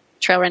bigger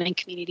trail running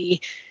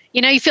community.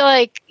 You feel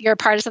like you're a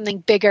part of something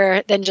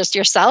bigger than just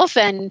yourself,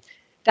 and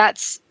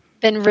that's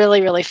been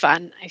really, really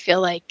fun. I feel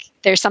like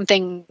there's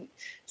something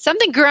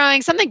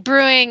growing, something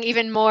brewing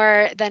even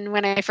more than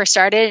when I first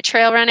started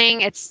trail running.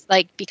 It's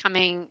like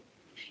becoming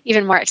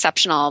even more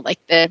exceptional,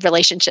 like the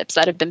relationships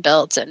that have been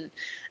built, and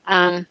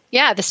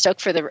the stoke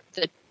for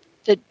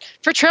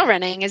for trail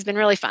running has been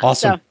really fun.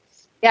 Awesome. So,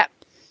 yeah.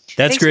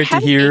 That's great to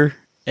hear.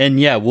 And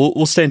yeah,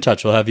 we'll stay in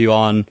touch. We'll have you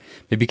on.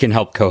 Maybe you can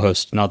help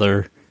co-host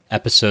another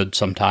episode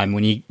sometime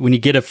when you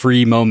get a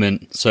free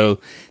moment. So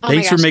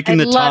thanks for making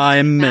the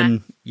time.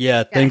 And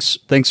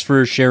thanks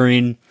for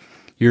sharing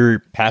your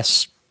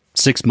past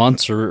 6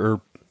 months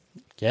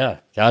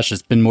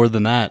it's been more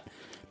than that.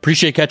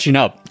 Appreciate catching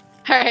up.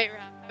 All right,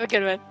 Rob. Have a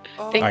good one.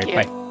 Thank you.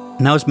 Bye.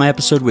 And that was my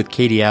episode with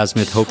Katie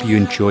Asmuth. Hope you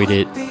enjoyed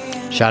it.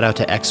 Shout out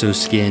to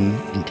Exoskin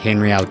and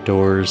Tannery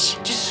Outdoors.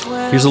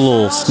 Here's a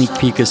little sneak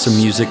peek of some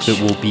music that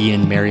will be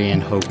in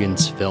Marianne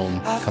Hogan's film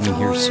coming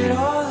here soon.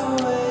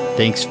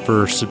 Thanks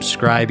for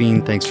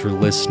subscribing. Thanks for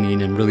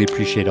listening, and really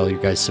appreciate all your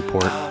guys'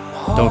 support.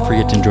 Don't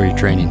forget to enjoy your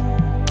training.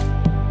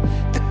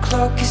 The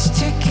clock is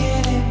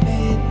ticking at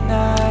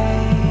midnight.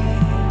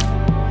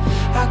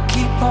 I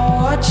keep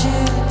on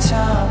watching the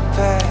time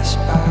pass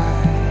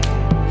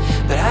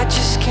by, but I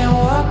just can't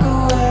walk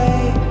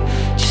away.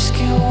 Just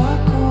can't walk